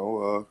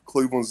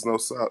 Cleveland's no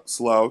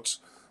slouch.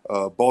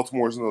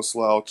 Baltimore's no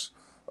slouch.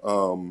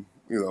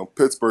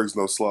 Pittsburgh's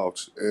no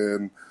slouch.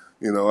 And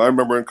I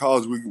remember in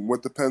college we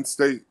went to Penn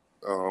State.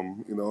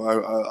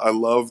 I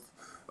loved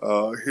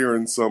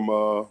hearing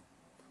some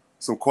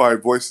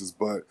quiet voices,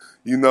 but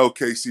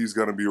KC's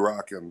going to be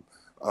rocking.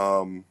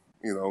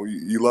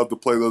 You love to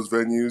play those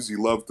venues.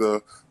 You love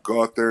to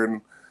go out there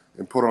and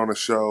put on a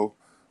show.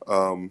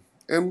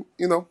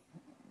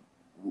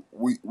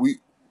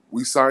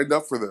 We signed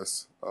up for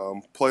this.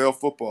 Playoff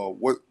football.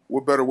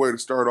 What better way to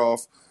start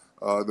off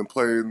than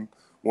playing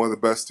one of the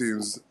best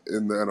teams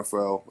in the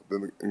NFL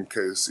than in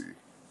KC?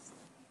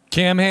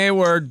 Cam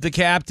Hayward, the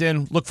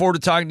captain. Look forward to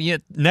talking to you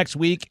next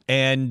week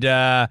and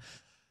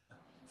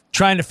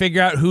trying to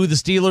figure out who the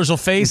Steelers will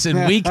face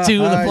in week 2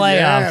 of the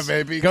playoffs.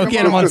 Yeah, baby. Go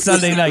get them on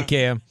Sunday night,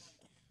 Cam.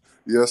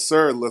 Yes,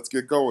 sir. Let's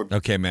get going.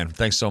 Okay, man.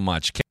 Thanks so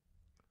much.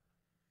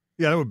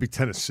 Yeah, that would be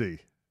Tennessee.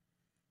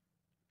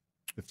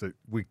 If they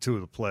week 2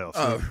 of the playoffs.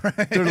 Oh,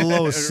 right. They're the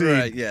lowest seed.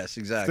 Right, yes,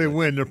 exactly. If they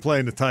win, they're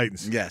playing the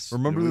Titans. Yes.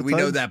 Remember the we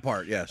Titans? know that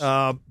part, yes.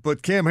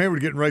 But Cam Hayward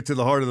getting right to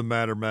the heart of the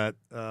matter, Matt,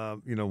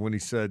 when he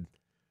said,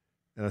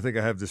 and I think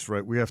I have this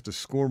right, we have to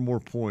score more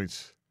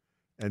points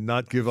and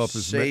not give up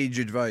Sage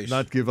advice.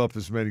 Not give up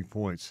as many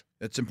points.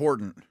 It's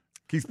important.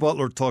 Keith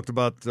Butler talked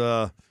about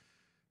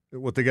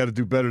what they got to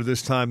do better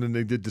this time than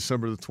they did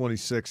December the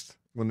 26th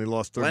when they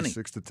lost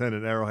 36-10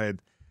 at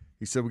Arrowhead.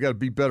 He said we got to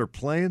be better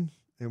playing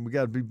and we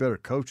got to be better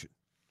coaching.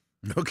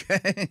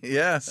 Okay,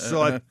 yeah.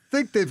 So I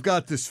think they've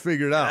got this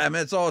figured out. I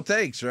mean, it's all it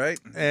takes, right?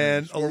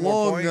 And score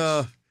more along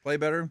points, play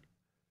better,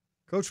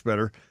 coach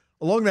better.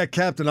 Along that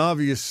Captain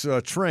Obvious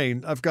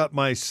train, I've got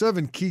my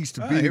 7 keys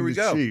to beating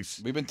the Chiefs.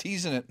 We've been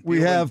teasing it.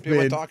 We've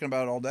been talking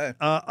about it all day.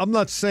 I'm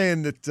not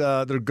saying that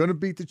they're going to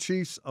beat the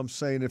Chiefs. I'm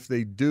saying if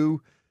they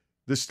do,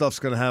 this stuff's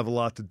going to have a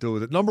lot to do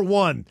with it. Number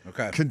 1,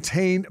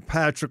 contain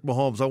Patrick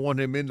Mahomes. I want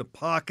him in the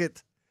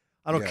pocket.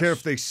 I don't care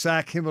if they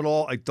sack him at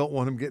all. I don't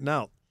want him getting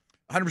out.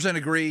 100%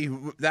 agree.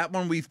 That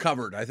one we've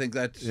covered. I think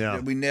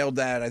we nailed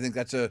that. I think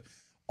that's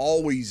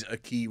always a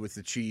key with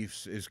the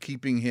Chiefs is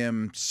keeping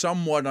him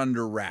somewhat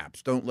under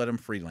wraps. Don't let him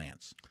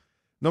freelance.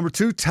 Number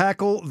 2,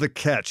 tackle the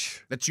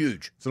catch. That's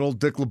huge. It's an old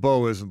Dick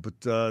LeBeauism,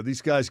 but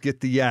these guys get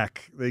the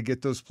yak. They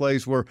get those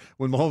plays where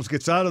when Mahomes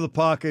gets out of the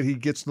pocket, he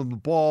gets them the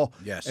ball.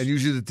 Yes. And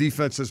usually the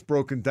defense is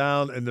broken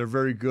down, and they're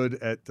very good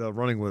at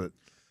running with it.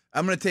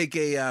 I'm going to take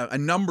a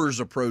numbers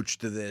approach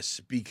to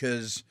this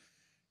because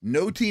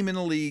no team in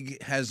the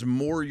league has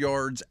more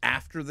yards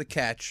after the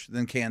catch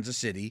than Kansas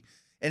City.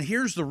 And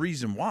here's the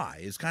reason why.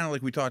 It's kind of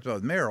like we talked about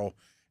with Merrill.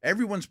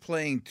 Everyone's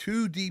playing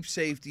 2 deep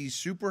safeties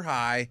super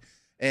high,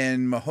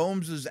 and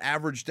Mahomes'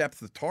 average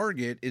depth of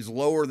target is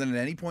lower than at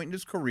any point in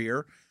his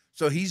career.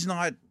 So he's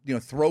not,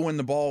 throwing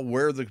the ball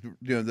where the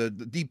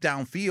deep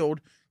downfield,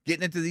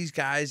 getting it to these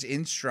guys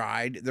in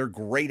stride. They're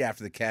great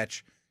after the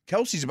catch.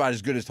 Kelsey's about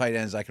as good as tight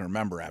end as I can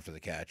remember after the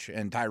catch,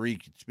 and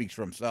Tyreek speaks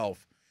for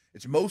himself.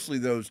 It's mostly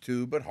those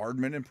two, but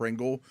Hardman and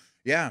Pringle,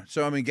 yeah.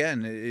 So,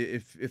 again,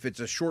 if it's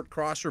a short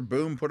crosser,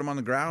 boom, put him on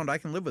the ground, I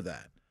can live with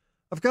that.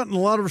 I've gotten a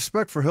lot of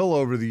respect for Hill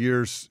over the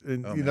years,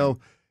 and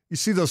you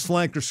see those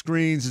flanker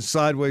screens and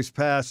sideways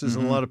passes,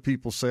 and a lot of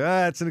people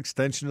say, it's an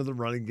extension of the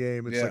running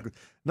game. It's like,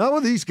 not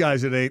with these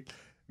guys, it ain't.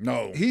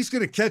 No. He's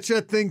going to catch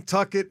that thing,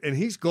 tuck it, and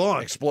he's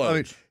gone.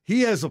 Explode.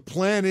 He has a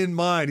plan in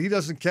mind. He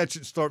doesn't catch it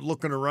and start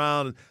looking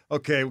around. And,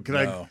 okay, can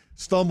I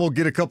stumble,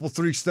 get a couple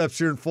 3 steps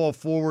here and fall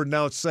forward?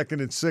 Now it's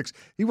 2nd and 6.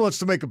 He wants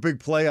to make a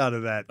big play out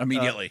of that.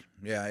 Immediately.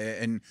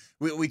 And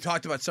we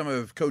talked about some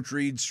of Coach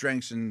Reed's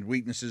strengths and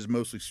weaknesses,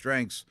 mostly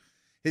strengths.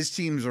 His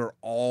teams are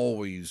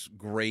always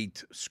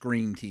great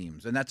screen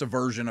teams, and that's a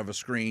version of a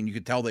screen. You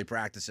could tell they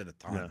practice it a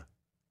ton. Yeah.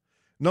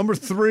 Number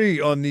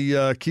 3 on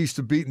the keys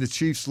to beating the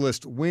Chiefs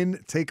list, win,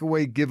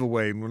 takeaway,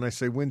 giveaway. And when I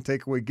say win,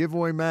 takeaway,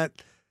 giveaway,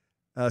 Matt,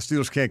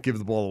 Steelers can't give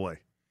the ball away.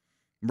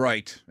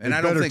 Right. And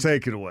I don't think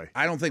take it away.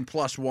 I don't think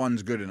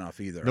 +1's good enough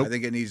either. Nope. I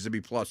think it needs to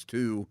be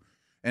 +2.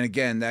 And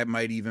again, that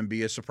might even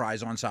be a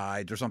surprise on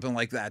sides or something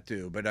like that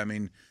too. But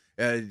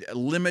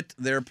limit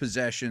their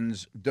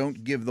possessions.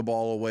 Don't give the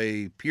ball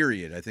away,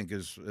 period, I think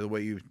is the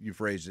way you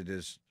phrased it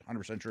is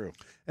 100% true.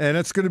 And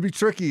that's going to be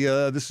tricky.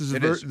 This is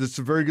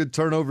a very good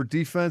turnover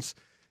defense.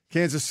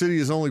 Kansas City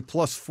is only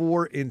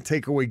 +4 in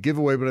takeaway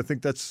giveaway, but I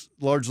think that's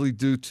largely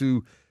due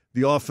to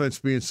the offense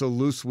being so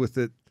loose with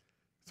it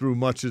through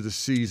much of the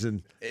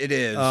season. It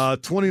is.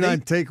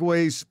 29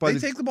 takeaways. They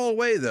take the ball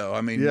away,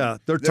 though.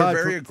 They're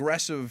very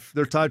aggressive.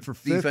 They're tied for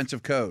 5th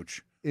defensive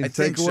coach. In I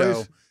think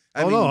takeaways.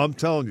 So. No, I'm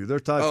telling you, they're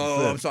tied for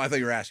 5th. I'm sorry. I thought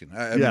you were asking.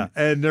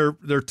 And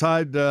they're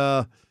tied.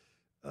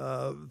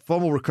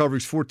 Fumble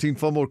recoveries, 14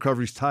 fumble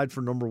recoveries, tied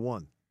for number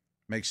 1.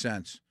 Makes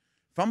sense.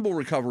 Fumble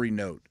recovery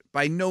note.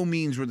 By no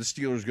means were the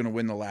Steelers going to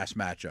win the last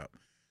matchup.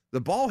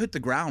 The ball hit the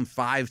ground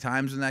 5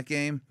 times in that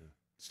game.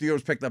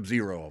 Steelers picked up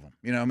 0 of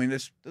them.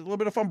 This a little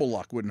bit of fumble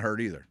luck wouldn't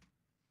hurt either.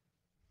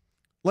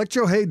 Like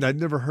Joe Hayden, I'd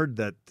never heard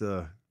that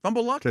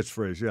fumble luck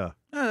catchphrase. Yeah,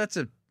 that's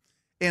an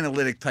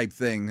analytic type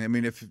thing.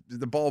 If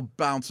the ball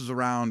bounces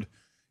around,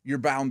 you're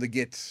bound to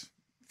get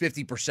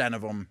 50%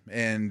 of them,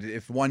 and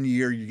if one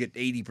year you get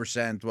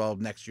 80%, well,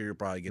 next year you'll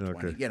probably get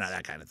 20.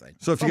 That kind of thing.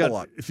 So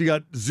if you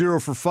got 0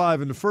 for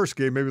 5 in the first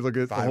game, maybe they'll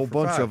get a whole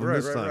bunch of them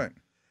this time.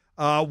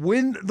 Right.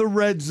 Win the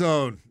red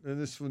zone,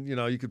 and this one,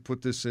 you could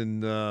put this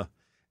in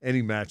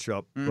any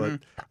matchup, but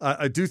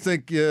I do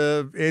think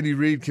Andy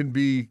Reid can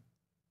be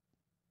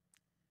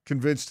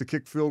convinced to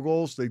kick field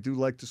goals. They do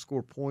like to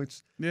score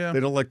points. Yeah, they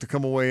don't like to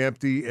come away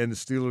empty, and the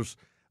Steelers,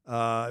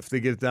 if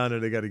they get it down there,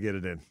 they got to get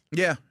it in.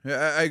 Yeah,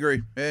 I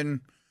agree. And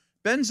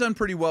Ben's done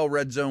pretty well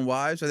red zone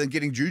wise. I think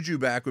getting Juju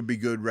back would be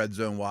good red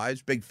zone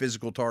wise. Big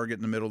physical target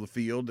in the middle of the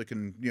field that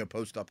can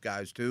post up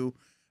guys too.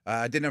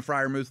 Didn't have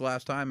Freiermuth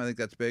last time. I think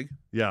that's big.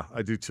 Yeah,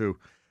 I do too.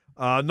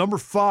 Number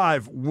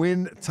 5,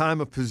 win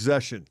time of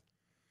possession.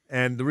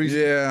 And the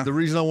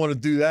reason I want to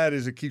do that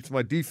is it keeps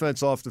my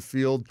defense off the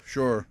field.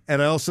 Sure.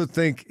 And I also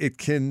think it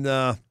can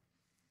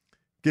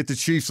get the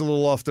Chiefs a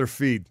little off their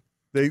feet.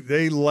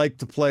 They like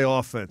to play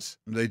offense.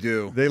 They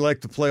do. They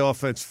like to play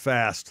offense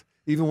fast.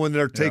 Even when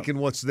they're taking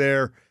what's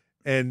there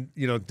and,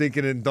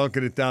 dinking and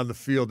dunking it down the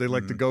field. They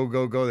like to go.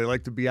 They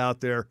like to be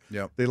out there.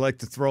 Yep. They like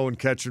to throw and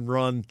catch and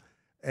run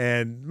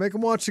and make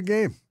them watch the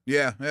game.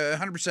 Yeah,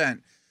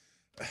 100%.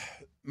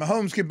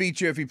 Mahomes can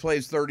beat you if he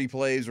plays 30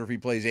 plays or if he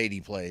plays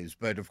 80 plays.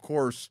 But, of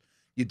course,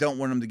 you don't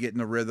want him to get in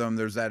the rhythm.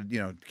 There's that,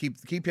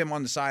 keep him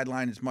on the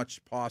sideline as much as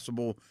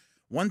possible.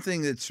 One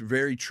thing that's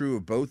very true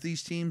of both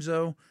these teams,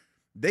 though,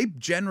 they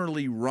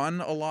generally run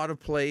a lot of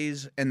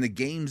plays, and the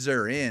games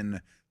they're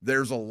in,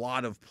 there's a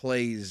lot of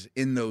plays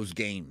in those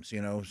games,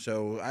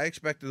 So I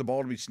expected the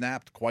ball to be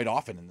snapped quite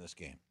often in this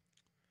game.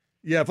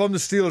 Yeah, if I'm the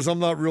Steelers, I'm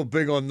not real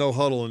big on no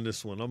huddle in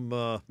this one.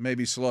 I'm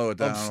maybe slow it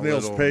down. I'm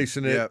snail's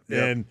pacing it, yep.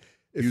 And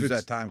use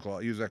that time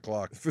clock. Use that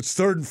clock. If it's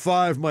 3rd and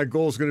 5, my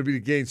goal is going to be to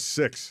gain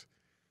 6.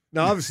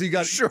 Now, obviously, you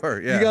got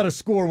you got to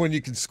score when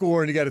you can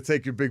score, and you got to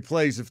take your big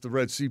plays if the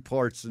Red Sea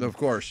parts. And of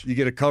course, you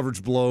get a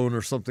coverage blown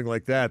or something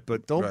like that.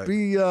 But don't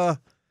be,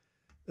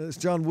 as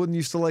John Wooden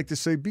used to like to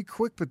say, be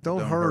quick, but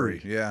don't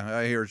hurry. Yeah,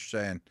 I hear what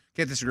you're saying.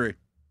 Can't disagree.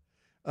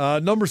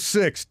 Number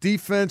 6,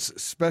 defense,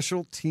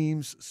 special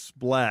teams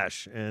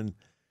splash, and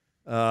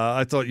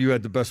I thought you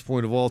had the best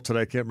point of all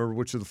today. I can't remember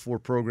which of the 4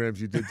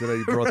 programs you did today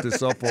you brought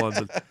this up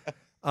on.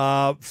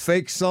 But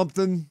fake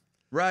something.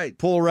 Right.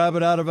 Pull a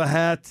rabbit out of a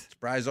hat.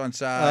 Surprise on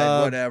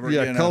side, whatever.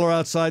 Yeah, color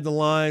outside the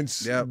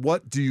lines. Yep.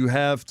 What do you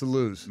have to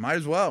lose? Might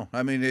as well.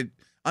 I mean,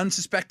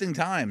 unsuspecting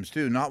times,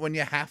 too. Not when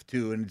you have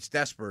to and it's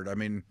desperate. I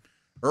mean,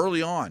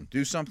 early on,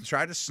 do something.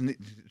 Try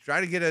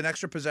to get an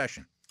extra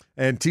possession.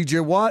 And T.J.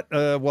 Watt,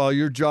 while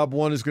your job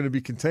one is going to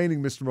be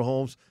containing Mr.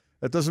 Mahomes,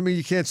 that doesn't mean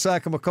you can't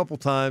sack him a couple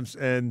times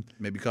and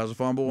maybe cause a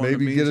fumble.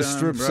 Maybe get a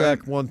strip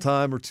sack one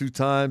time or 2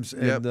 times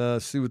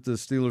and see what the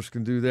Steelers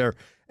can do there.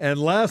 And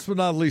last but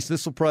not least,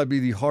 this will probably be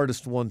the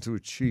hardest one to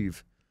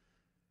achieve.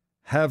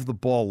 Have the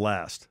ball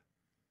last.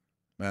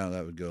 Well,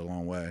 that would go a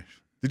long way.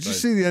 Did you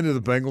see the end of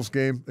the Bengals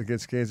game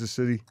against Kansas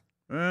City?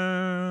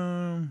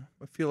 I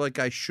feel like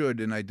I should,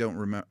 and I don't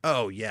remember.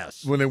 Oh,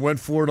 yes. When they went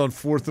for it on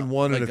 4th and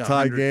 1 in a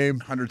tie game.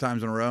 100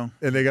 times in a row.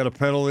 And they got a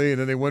penalty,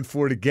 and then they went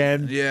for it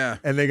again. Yeah.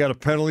 And they got a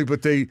penalty,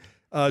 but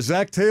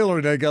Zach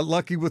Taylor, they got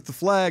lucky with the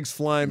flags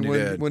flying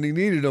when he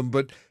needed them,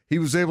 but he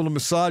was able to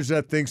massage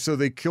that thing so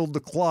they killed the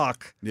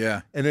clock.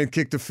 Yeah. And then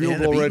kicked the field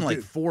goal right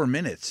like 4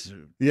 minutes.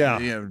 Yeah.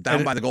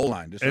 Down by the goal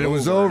line. And it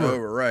was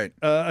over. Right.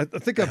 I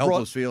think I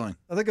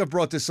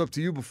brought this up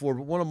to you before,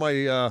 but one of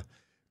my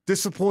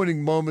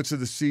disappointing moments of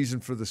the season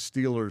for the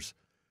Steelers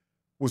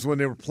was when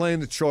they were playing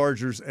the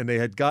Chargers and they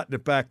had gotten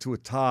it back to a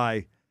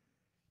tie.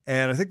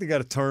 And I think they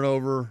got a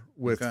turnover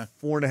with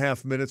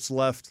 4.5 minutes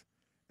left.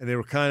 And they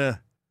were kind of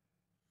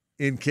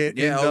in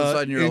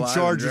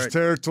Chargers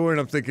territory, and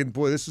I'm thinking,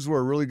 boy, this is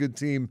where a really good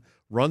team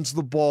runs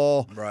the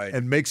ball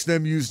and makes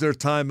them use their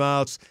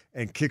timeouts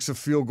and kicks a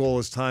field goal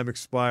as time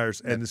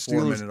expires. And the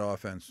Steelers, 4-minute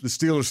offense. The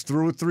Steelers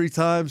threw it 3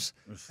 times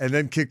and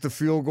then kicked the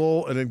field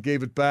goal and then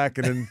gave it back,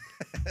 and then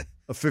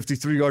a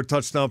 53-yard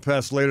touchdown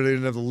pass later, they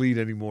didn't have the lead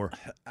anymore.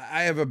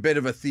 I have a bit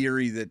of a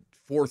theory that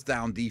 4th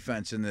down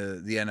defense in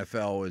the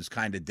NFL is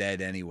kind of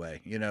dead anyway.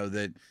 You know,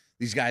 that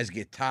these guys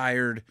get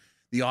tired.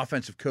 The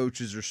offensive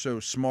coaches are so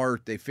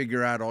smart. They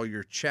figure out all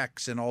your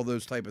checks and all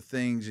those type of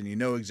things, and you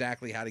know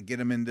exactly how to get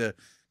them into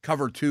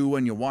cover 2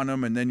 when you want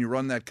them, and then you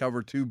run that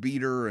cover 2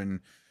 beater.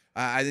 And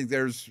I think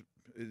there's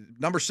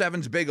number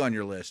 7's big on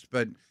your list,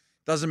 but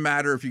doesn't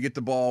matter if you get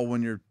the ball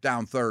when you're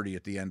down 30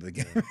 at the end of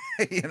the game.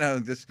 You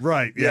know,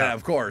 right? Yeah,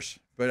 of course.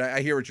 But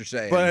I hear what you're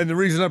saying. And the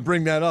reason I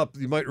bring that up,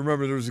 you might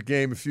remember there was a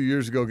game a few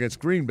years ago against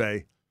Green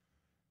Bay,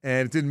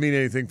 and it didn't mean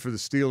anything for the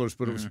Steelers,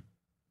 but it was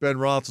Ben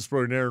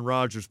Roethlisberger and Aaron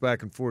Rodgers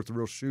back and forth, a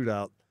real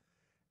shootout.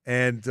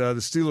 And the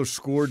Steelers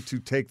scored to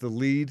take the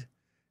lead,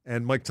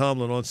 and Mike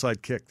Tomlin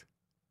onside kicked.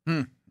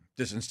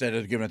 Just instead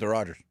of giving it to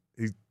Rodgers.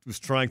 He was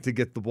trying to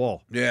get the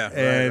ball. Yeah,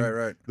 and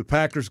right. The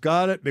Packers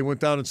got it. They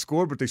went down and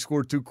scored, but they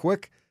scored too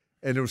quick,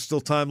 and there was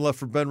still time left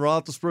for Ben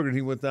Roethlisberger, and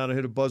he went down and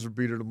hit a buzzer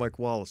beater to Mike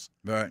Wallace.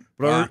 Right.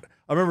 But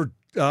I remember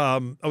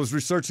I was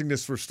researching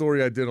this for a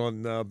story I did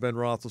on Ben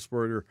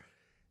Roethlisberger,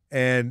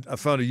 and I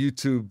found a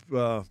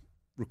YouTube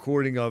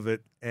recording of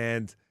it,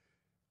 and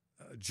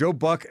Joe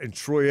Buck and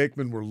Troy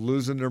Aikman were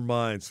losing their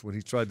minds when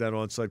he tried that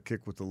onside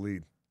kick with the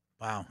lead.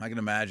 Wow, I can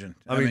imagine.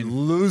 I mean,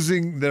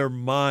 losing their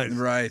minds.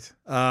 Right.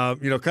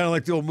 Kind of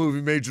like the old movie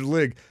Major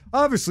League.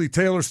 Obviously,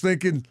 Taylor's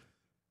thinking,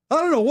 I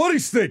don't know what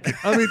he's thinking.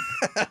 I mean,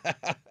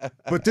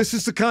 but this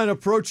is the kind of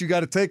approach you got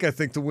to take, I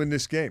think, to win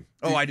this game.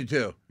 Oh, I do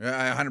too.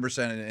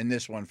 100% in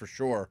this one for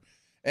sure.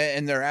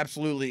 And there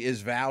absolutely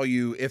is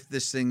value if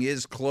this thing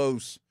is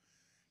close.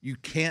 You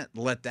can't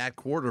let that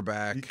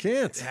quarterback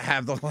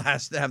have the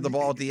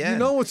ball at the end. You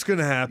know what's going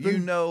to happen. You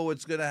know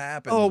what's going to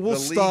happen. Oh, we'll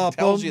stop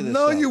them.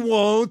 No, you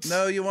won't.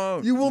 No, you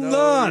won't. You will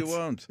not. You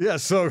won't. Yeah,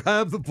 so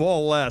have the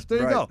ball last. There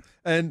you go.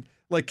 And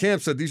like Cam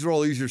said, these are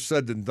all easier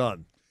said than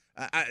done.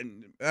 I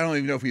don't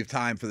even know if we have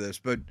time for this,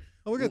 but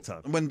we got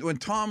time. When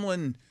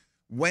Tomlin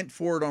went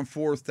for it on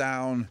 4th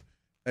down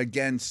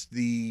against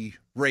the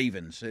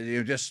Ravens,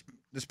 just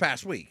this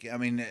past week, I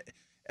mean,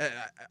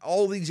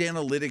 all these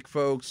analytic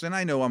folks, and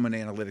I know I'm an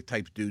analytic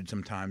type dude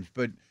sometimes,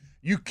 but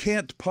you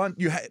can't punt.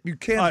 You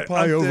can't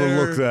punt. I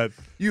overlook that.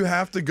 You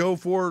have to go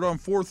for it on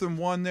 4th and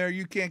 1 there.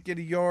 You can't get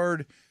a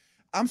yard.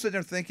 I'm sitting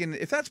there thinking,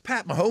 if that's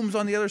Pat Mahomes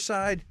on the other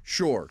side,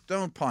 sure,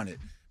 don't punt it.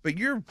 But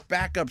your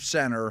backup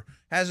center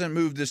hasn't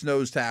moved this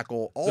nose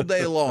tackle all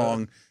day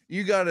long.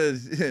 You got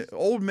a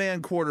old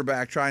man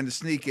quarterback trying to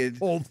sneak it.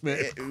 Old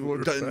man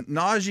quarterback.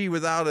 Najee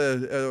without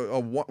a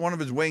one of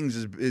his wings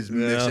is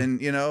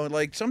missing. You know,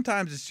 like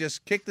sometimes it's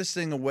just kick this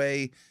thing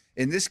away.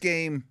 In this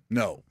game,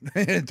 no.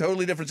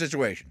 Totally different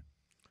situation.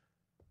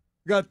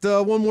 Got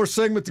one more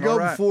segment to go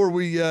before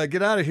we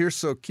get out of here,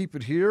 so keep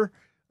it here.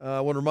 I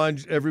want to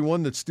remind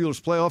everyone that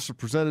Steelers Playoffs are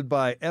presented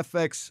by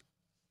FX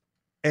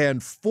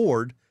and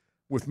Ford.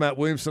 With Matt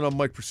Williamson, I'm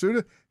Mike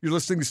Pursuta. You're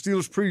listening to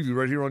Steelers Preview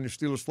right here on your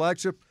Steelers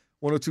flagship,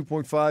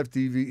 102.5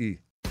 DVE.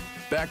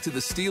 Back to the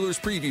Steelers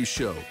Preview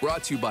Show,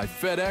 brought to you by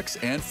FedEx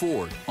and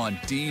Ford on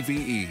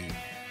DVE.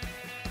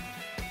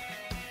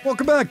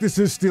 Welcome back. This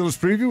is Steelers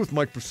Preview with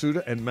Mike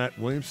Pursuta and Matt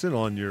Williamson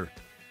on your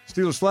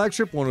Steelers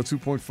flagship,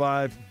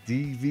 102.5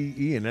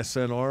 DVE and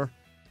SNR.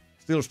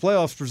 Steelers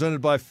Playoffs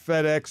presented by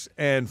FedEx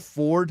and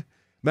Ford.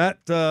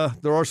 Matt,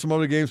 there are some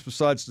other games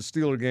besides the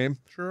Steeler game.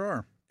 Sure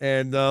are.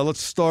 And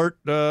let's start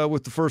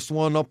with the first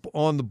one up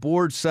on the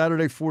board,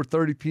 Saturday,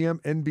 4:30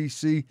 p.m.,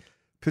 NBC.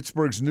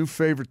 Pittsburgh's new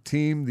favorite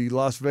team, the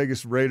Las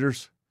Vegas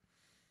Raiders,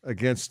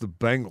 against the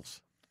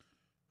Bengals.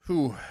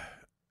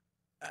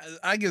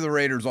 I give the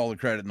Raiders all the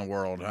credit in the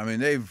world. I mean,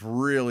 they've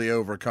really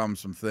overcome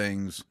some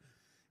things.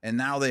 And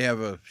now they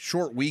have a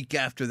short week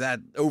after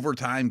that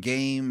overtime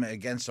game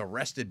against a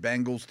rested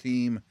Bengals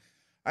team.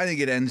 I think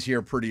it ends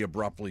here pretty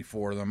abruptly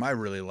for them. I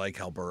really like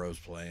how Burrow's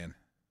playing.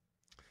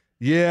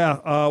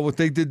 Yeah, what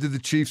they did to the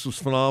Chiefs was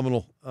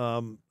phenomenal.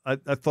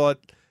 I thought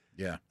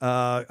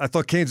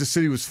Kansas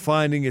City was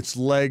finding its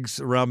legs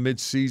around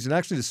midseason.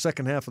 Actually, the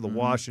second half of the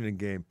Washington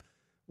game,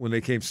 when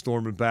they came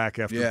storming back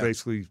after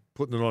basically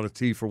putting it on a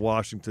tee for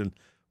Washington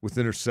with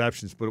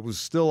interceptions. But it was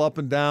still up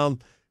and down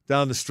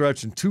the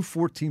stretch, and 2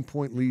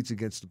 14-point leads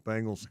against the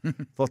Bengals.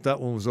 Thought that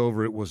one was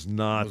over. It was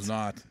not. It was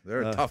not.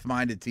 They're a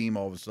tough-minded team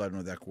all of a sudden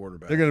with that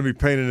quarterback. They're going to be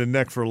pain in the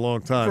neck for a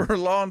long time. For a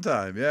long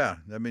time, yeah.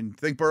 I mean,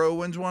 think Burrow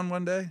wins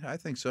one day? I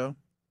think so.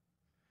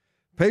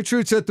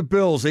 Patriots at the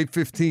Bills,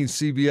 8:15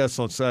 CBS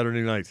on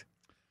Saturday night.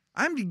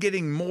 I'm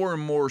getting more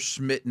and more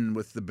smitten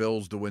with the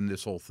Bills to win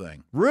this whole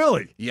thing.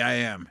 Really? Yeah, I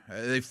am.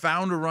 They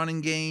found a running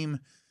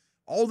game.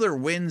 All their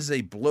wins, they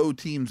blow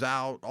teams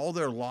out. All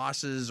their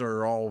losses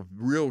are all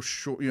real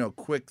short,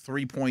 quick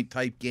 3-point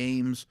type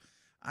games.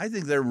 I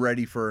think they're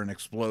ready for an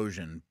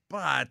explosion,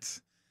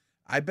 but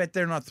I bet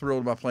they're not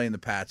thrilled about playing the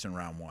Pats in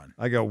round one.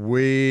 I got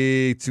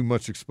way too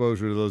much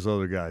exposure to those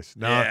other guys.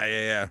 Now,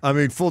 Yeah. I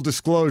mean, full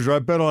disclosure, I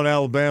bet on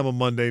Alabama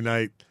Monday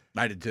night.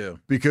 I did too.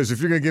 Because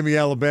if you're going to give me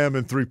Alabama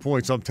in 3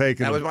 points, I'm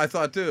taking That them. was my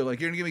thought too. Like,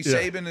 you're going to give me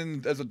Saban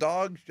and as a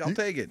dog, I'll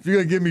take it. If you're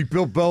going to give me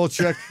Bill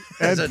Belichick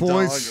and as a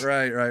points dog.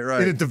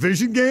 Right. in a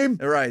division game?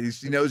 Right.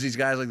 He knows these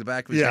guys like the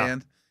back of his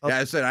hand. Yeah,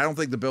 I said I don't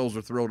think the Bills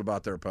are thrilled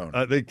about their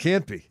opponent. They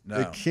can't be. No.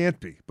 They can't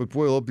be. But,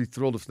 boy, they'll be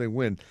thrilled if they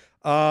win.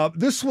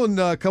 This one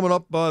coming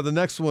up, the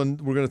next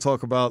one we're going to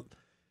talk about,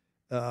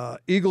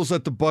 Eagles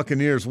at the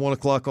Buccaneers, 1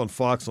 o'clock on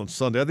Fox on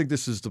Sunday. I think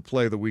this is the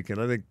play of the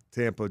weekend. I think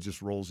Tampa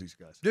just rolls these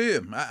guys. Do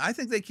you? I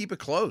think they keep it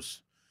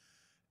close.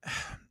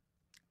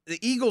 The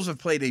Eagles have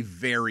played a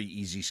very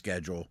easy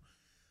schedule,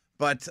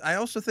 but I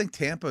also think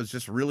Tampa is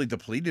just really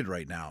depleted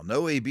right now.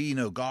 No AB,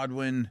 no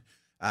Godwin.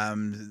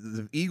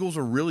 The Eagles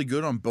are really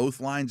good on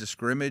both lines of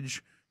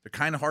scrimmage. They're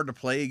kind of hard to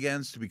play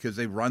against because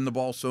they run the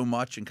ball so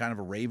much in kind of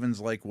a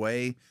Ravens-like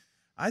way.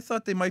 I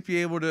thought they might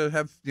be able to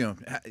have,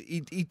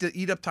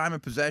 eat up time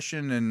of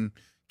possession and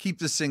keep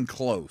this thing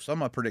close. I'm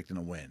not predicting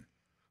a win.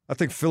 I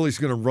think Philly's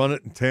going to run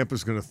it and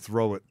Tampa's going to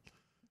throw it.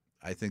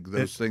 I think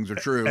those things are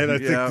true. And I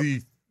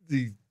think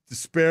the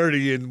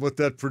disparity in what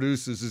that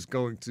produces is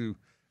going to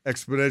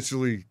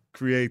exponentially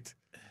create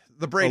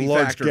the Brady a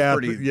large factor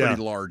gap, is pretty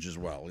large as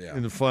well. Yeah.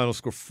 In the final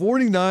score.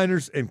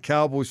 49ers and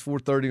Cowboys,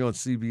 4:30 on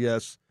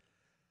CBS.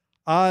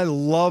 I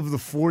love the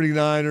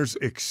 49ers,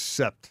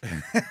 except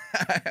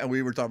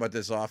we were talking about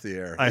this off the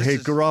air. I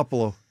hate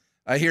Garoppolo.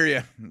 I hear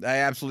you. I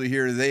absolutely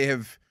hear you. They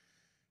have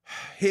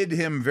hid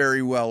him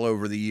very well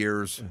over the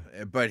years,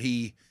 but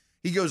he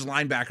goes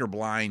linebacker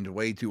blind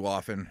way too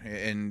often,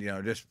 and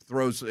just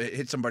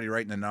hits somebody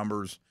right in the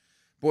numbers.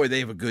 Boy,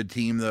 they have a good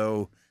team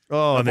though.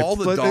 Oh, of all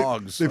the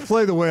dogs, they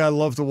play the way I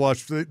love to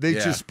watch. They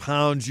just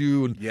pound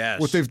you, and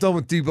what they've done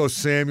with Deebo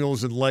Samuel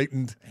is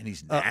enlightened. And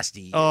he's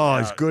nasty.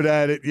 He's good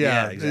at it.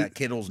 Yeah, exactly.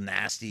 Kittle's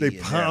nasty. They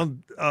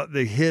pound.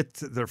 They hit.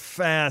 They're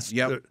fast.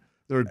 Yep.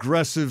 They're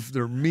aggressive.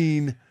 They're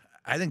mean.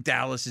 I think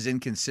Dallas is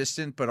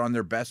inconsistent, but on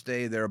their best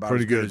day, they're about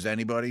as good as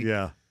anybody.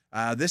 Yeah.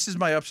 This is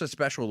my upset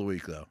special of the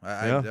week, though.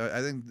 I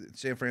think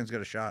San Fran's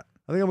got a shot.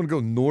 I think I'm going to go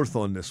north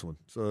on this one.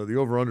 So the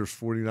over-under is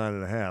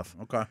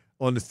 49.5. Okay.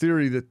 On the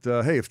theory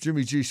that, hey, if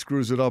Jimmy G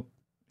screws it up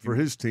for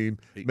his team,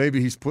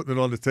 maybe he's putting it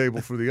on the table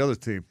for the other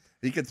team.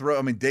 He could throw.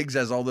 I mean, Diggs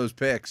has all those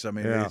picks. I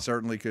mean, he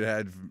certainly could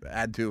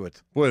add to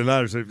it. Boy, the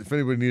Niners, if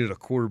anybody needed a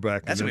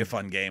quarterback. That's going to be a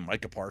fun game.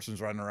 Micah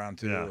Parsons running around,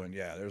 too. Yeah. And,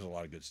 there's a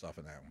lot of good stuff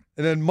in that one.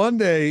 And then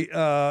Monday,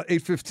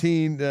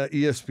 8:15,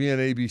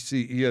 ESPN,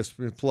 ABC,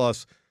 ESPN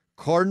Plus.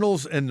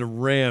 Cardinals and the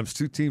Rams,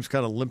 two teams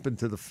kind of limping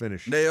to the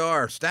finish. They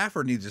are.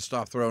 Stafford needs to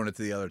stop throwing it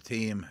to the other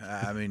team.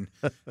 I mean,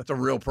 that's a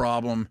real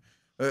problem.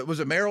 Was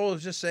it Merrill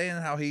was just saying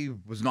how he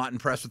was not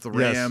impressed with the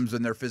Rams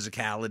and their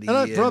physicality?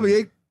 And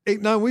probably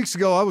 8-9 weeks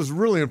ago, I was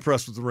really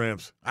impressed with the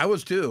Rams. I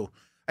was too.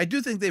 I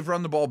do think they've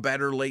run the ball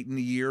better late in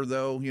the year,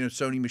 though.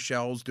 Sony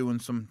Michel's doing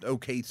some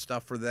okay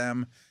stuff for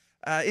them.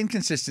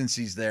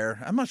 Inconsistencies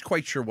there. I'm not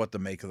quite sure what to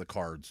make of the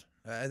Cards.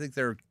 I think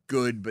they're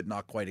good, but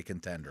not quite a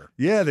contender.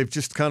 Yeah, they've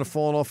just kind of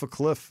fallen off a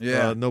cliff.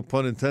 Yeah. No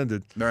pun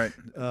intended. Right.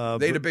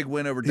 They had a big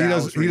win over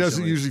Dallas. He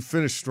doesn't usually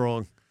finish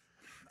strong.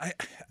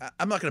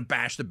 I'm not going to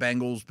bash the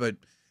Bengals, but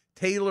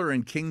Taylor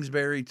and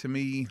Kingsbury, to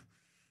me,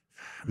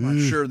 I'm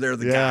not sure they're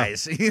the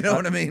guys. You know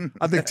what I mean?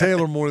 I think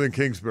Taylor more than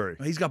Kingsbury.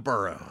 He's got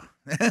Burrow.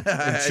 You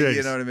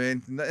know what I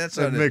mean? That's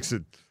and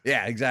Mixon.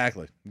 Yeah,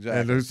 exactly.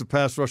 And there's the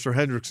pass rusher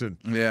Hendrickson.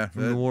 Yeah,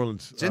 from New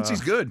Orleans.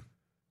 Cincy's good.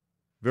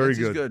 Very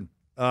good.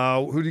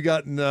 Who do you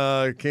got in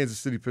Kansas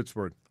City,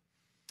 Pittsburgh?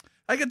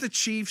 I get the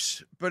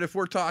Chiefs, but if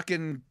we're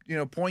talking,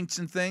 points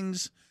and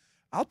things,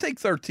 I'll take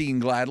 13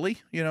 gladly.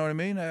 You know what I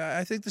mean?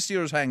 I think the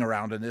Steelers hang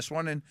around in this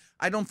one, and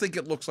I don't think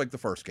it looks like the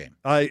first game.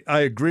 I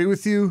agree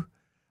with you.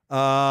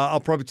 I'll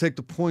probably take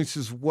the points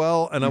as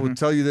well, and I would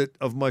tell you that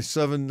of my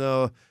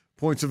 7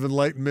 points of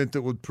enlightenment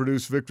that would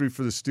produce victory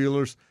for the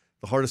Steelers,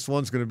 the hardest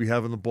one's going to be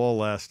having the ball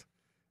last.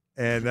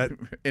 And that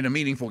in a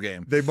meaningful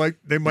game. They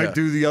might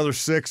do the other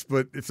 6,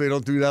 but if they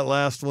don't do that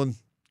last one,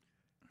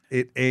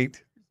 it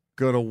ain't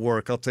going to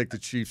work. I'll take the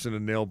Chiefs in a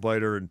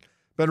nail-biter, and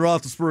Ben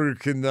Roethlisberger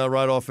can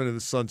ride off into the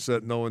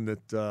sunset knowing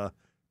that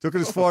took it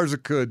as far as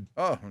it could.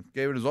 Oh,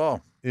 gave it his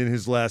all. In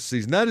his last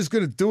season. That is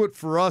going to do it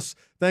for us.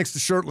 Thanks to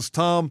Shirtless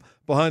Tom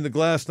behind the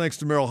glass. Thanks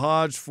to Merrill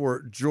Hodge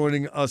for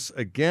joining us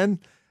again.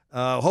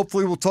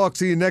 Hopefully we'll talk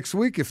to you next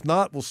week. If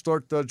not, we'll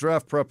start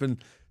draft prepping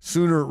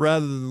sooner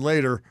rather than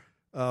later.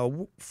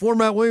 For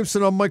Matt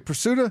Williamson, I'm Mike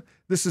Pursuta.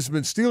 This has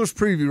been Steelers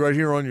Preview right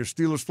here on your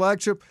Steelers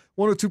flagship,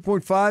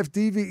 102.5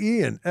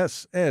 DVE and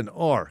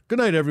SNR. Good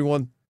night,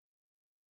 everyone.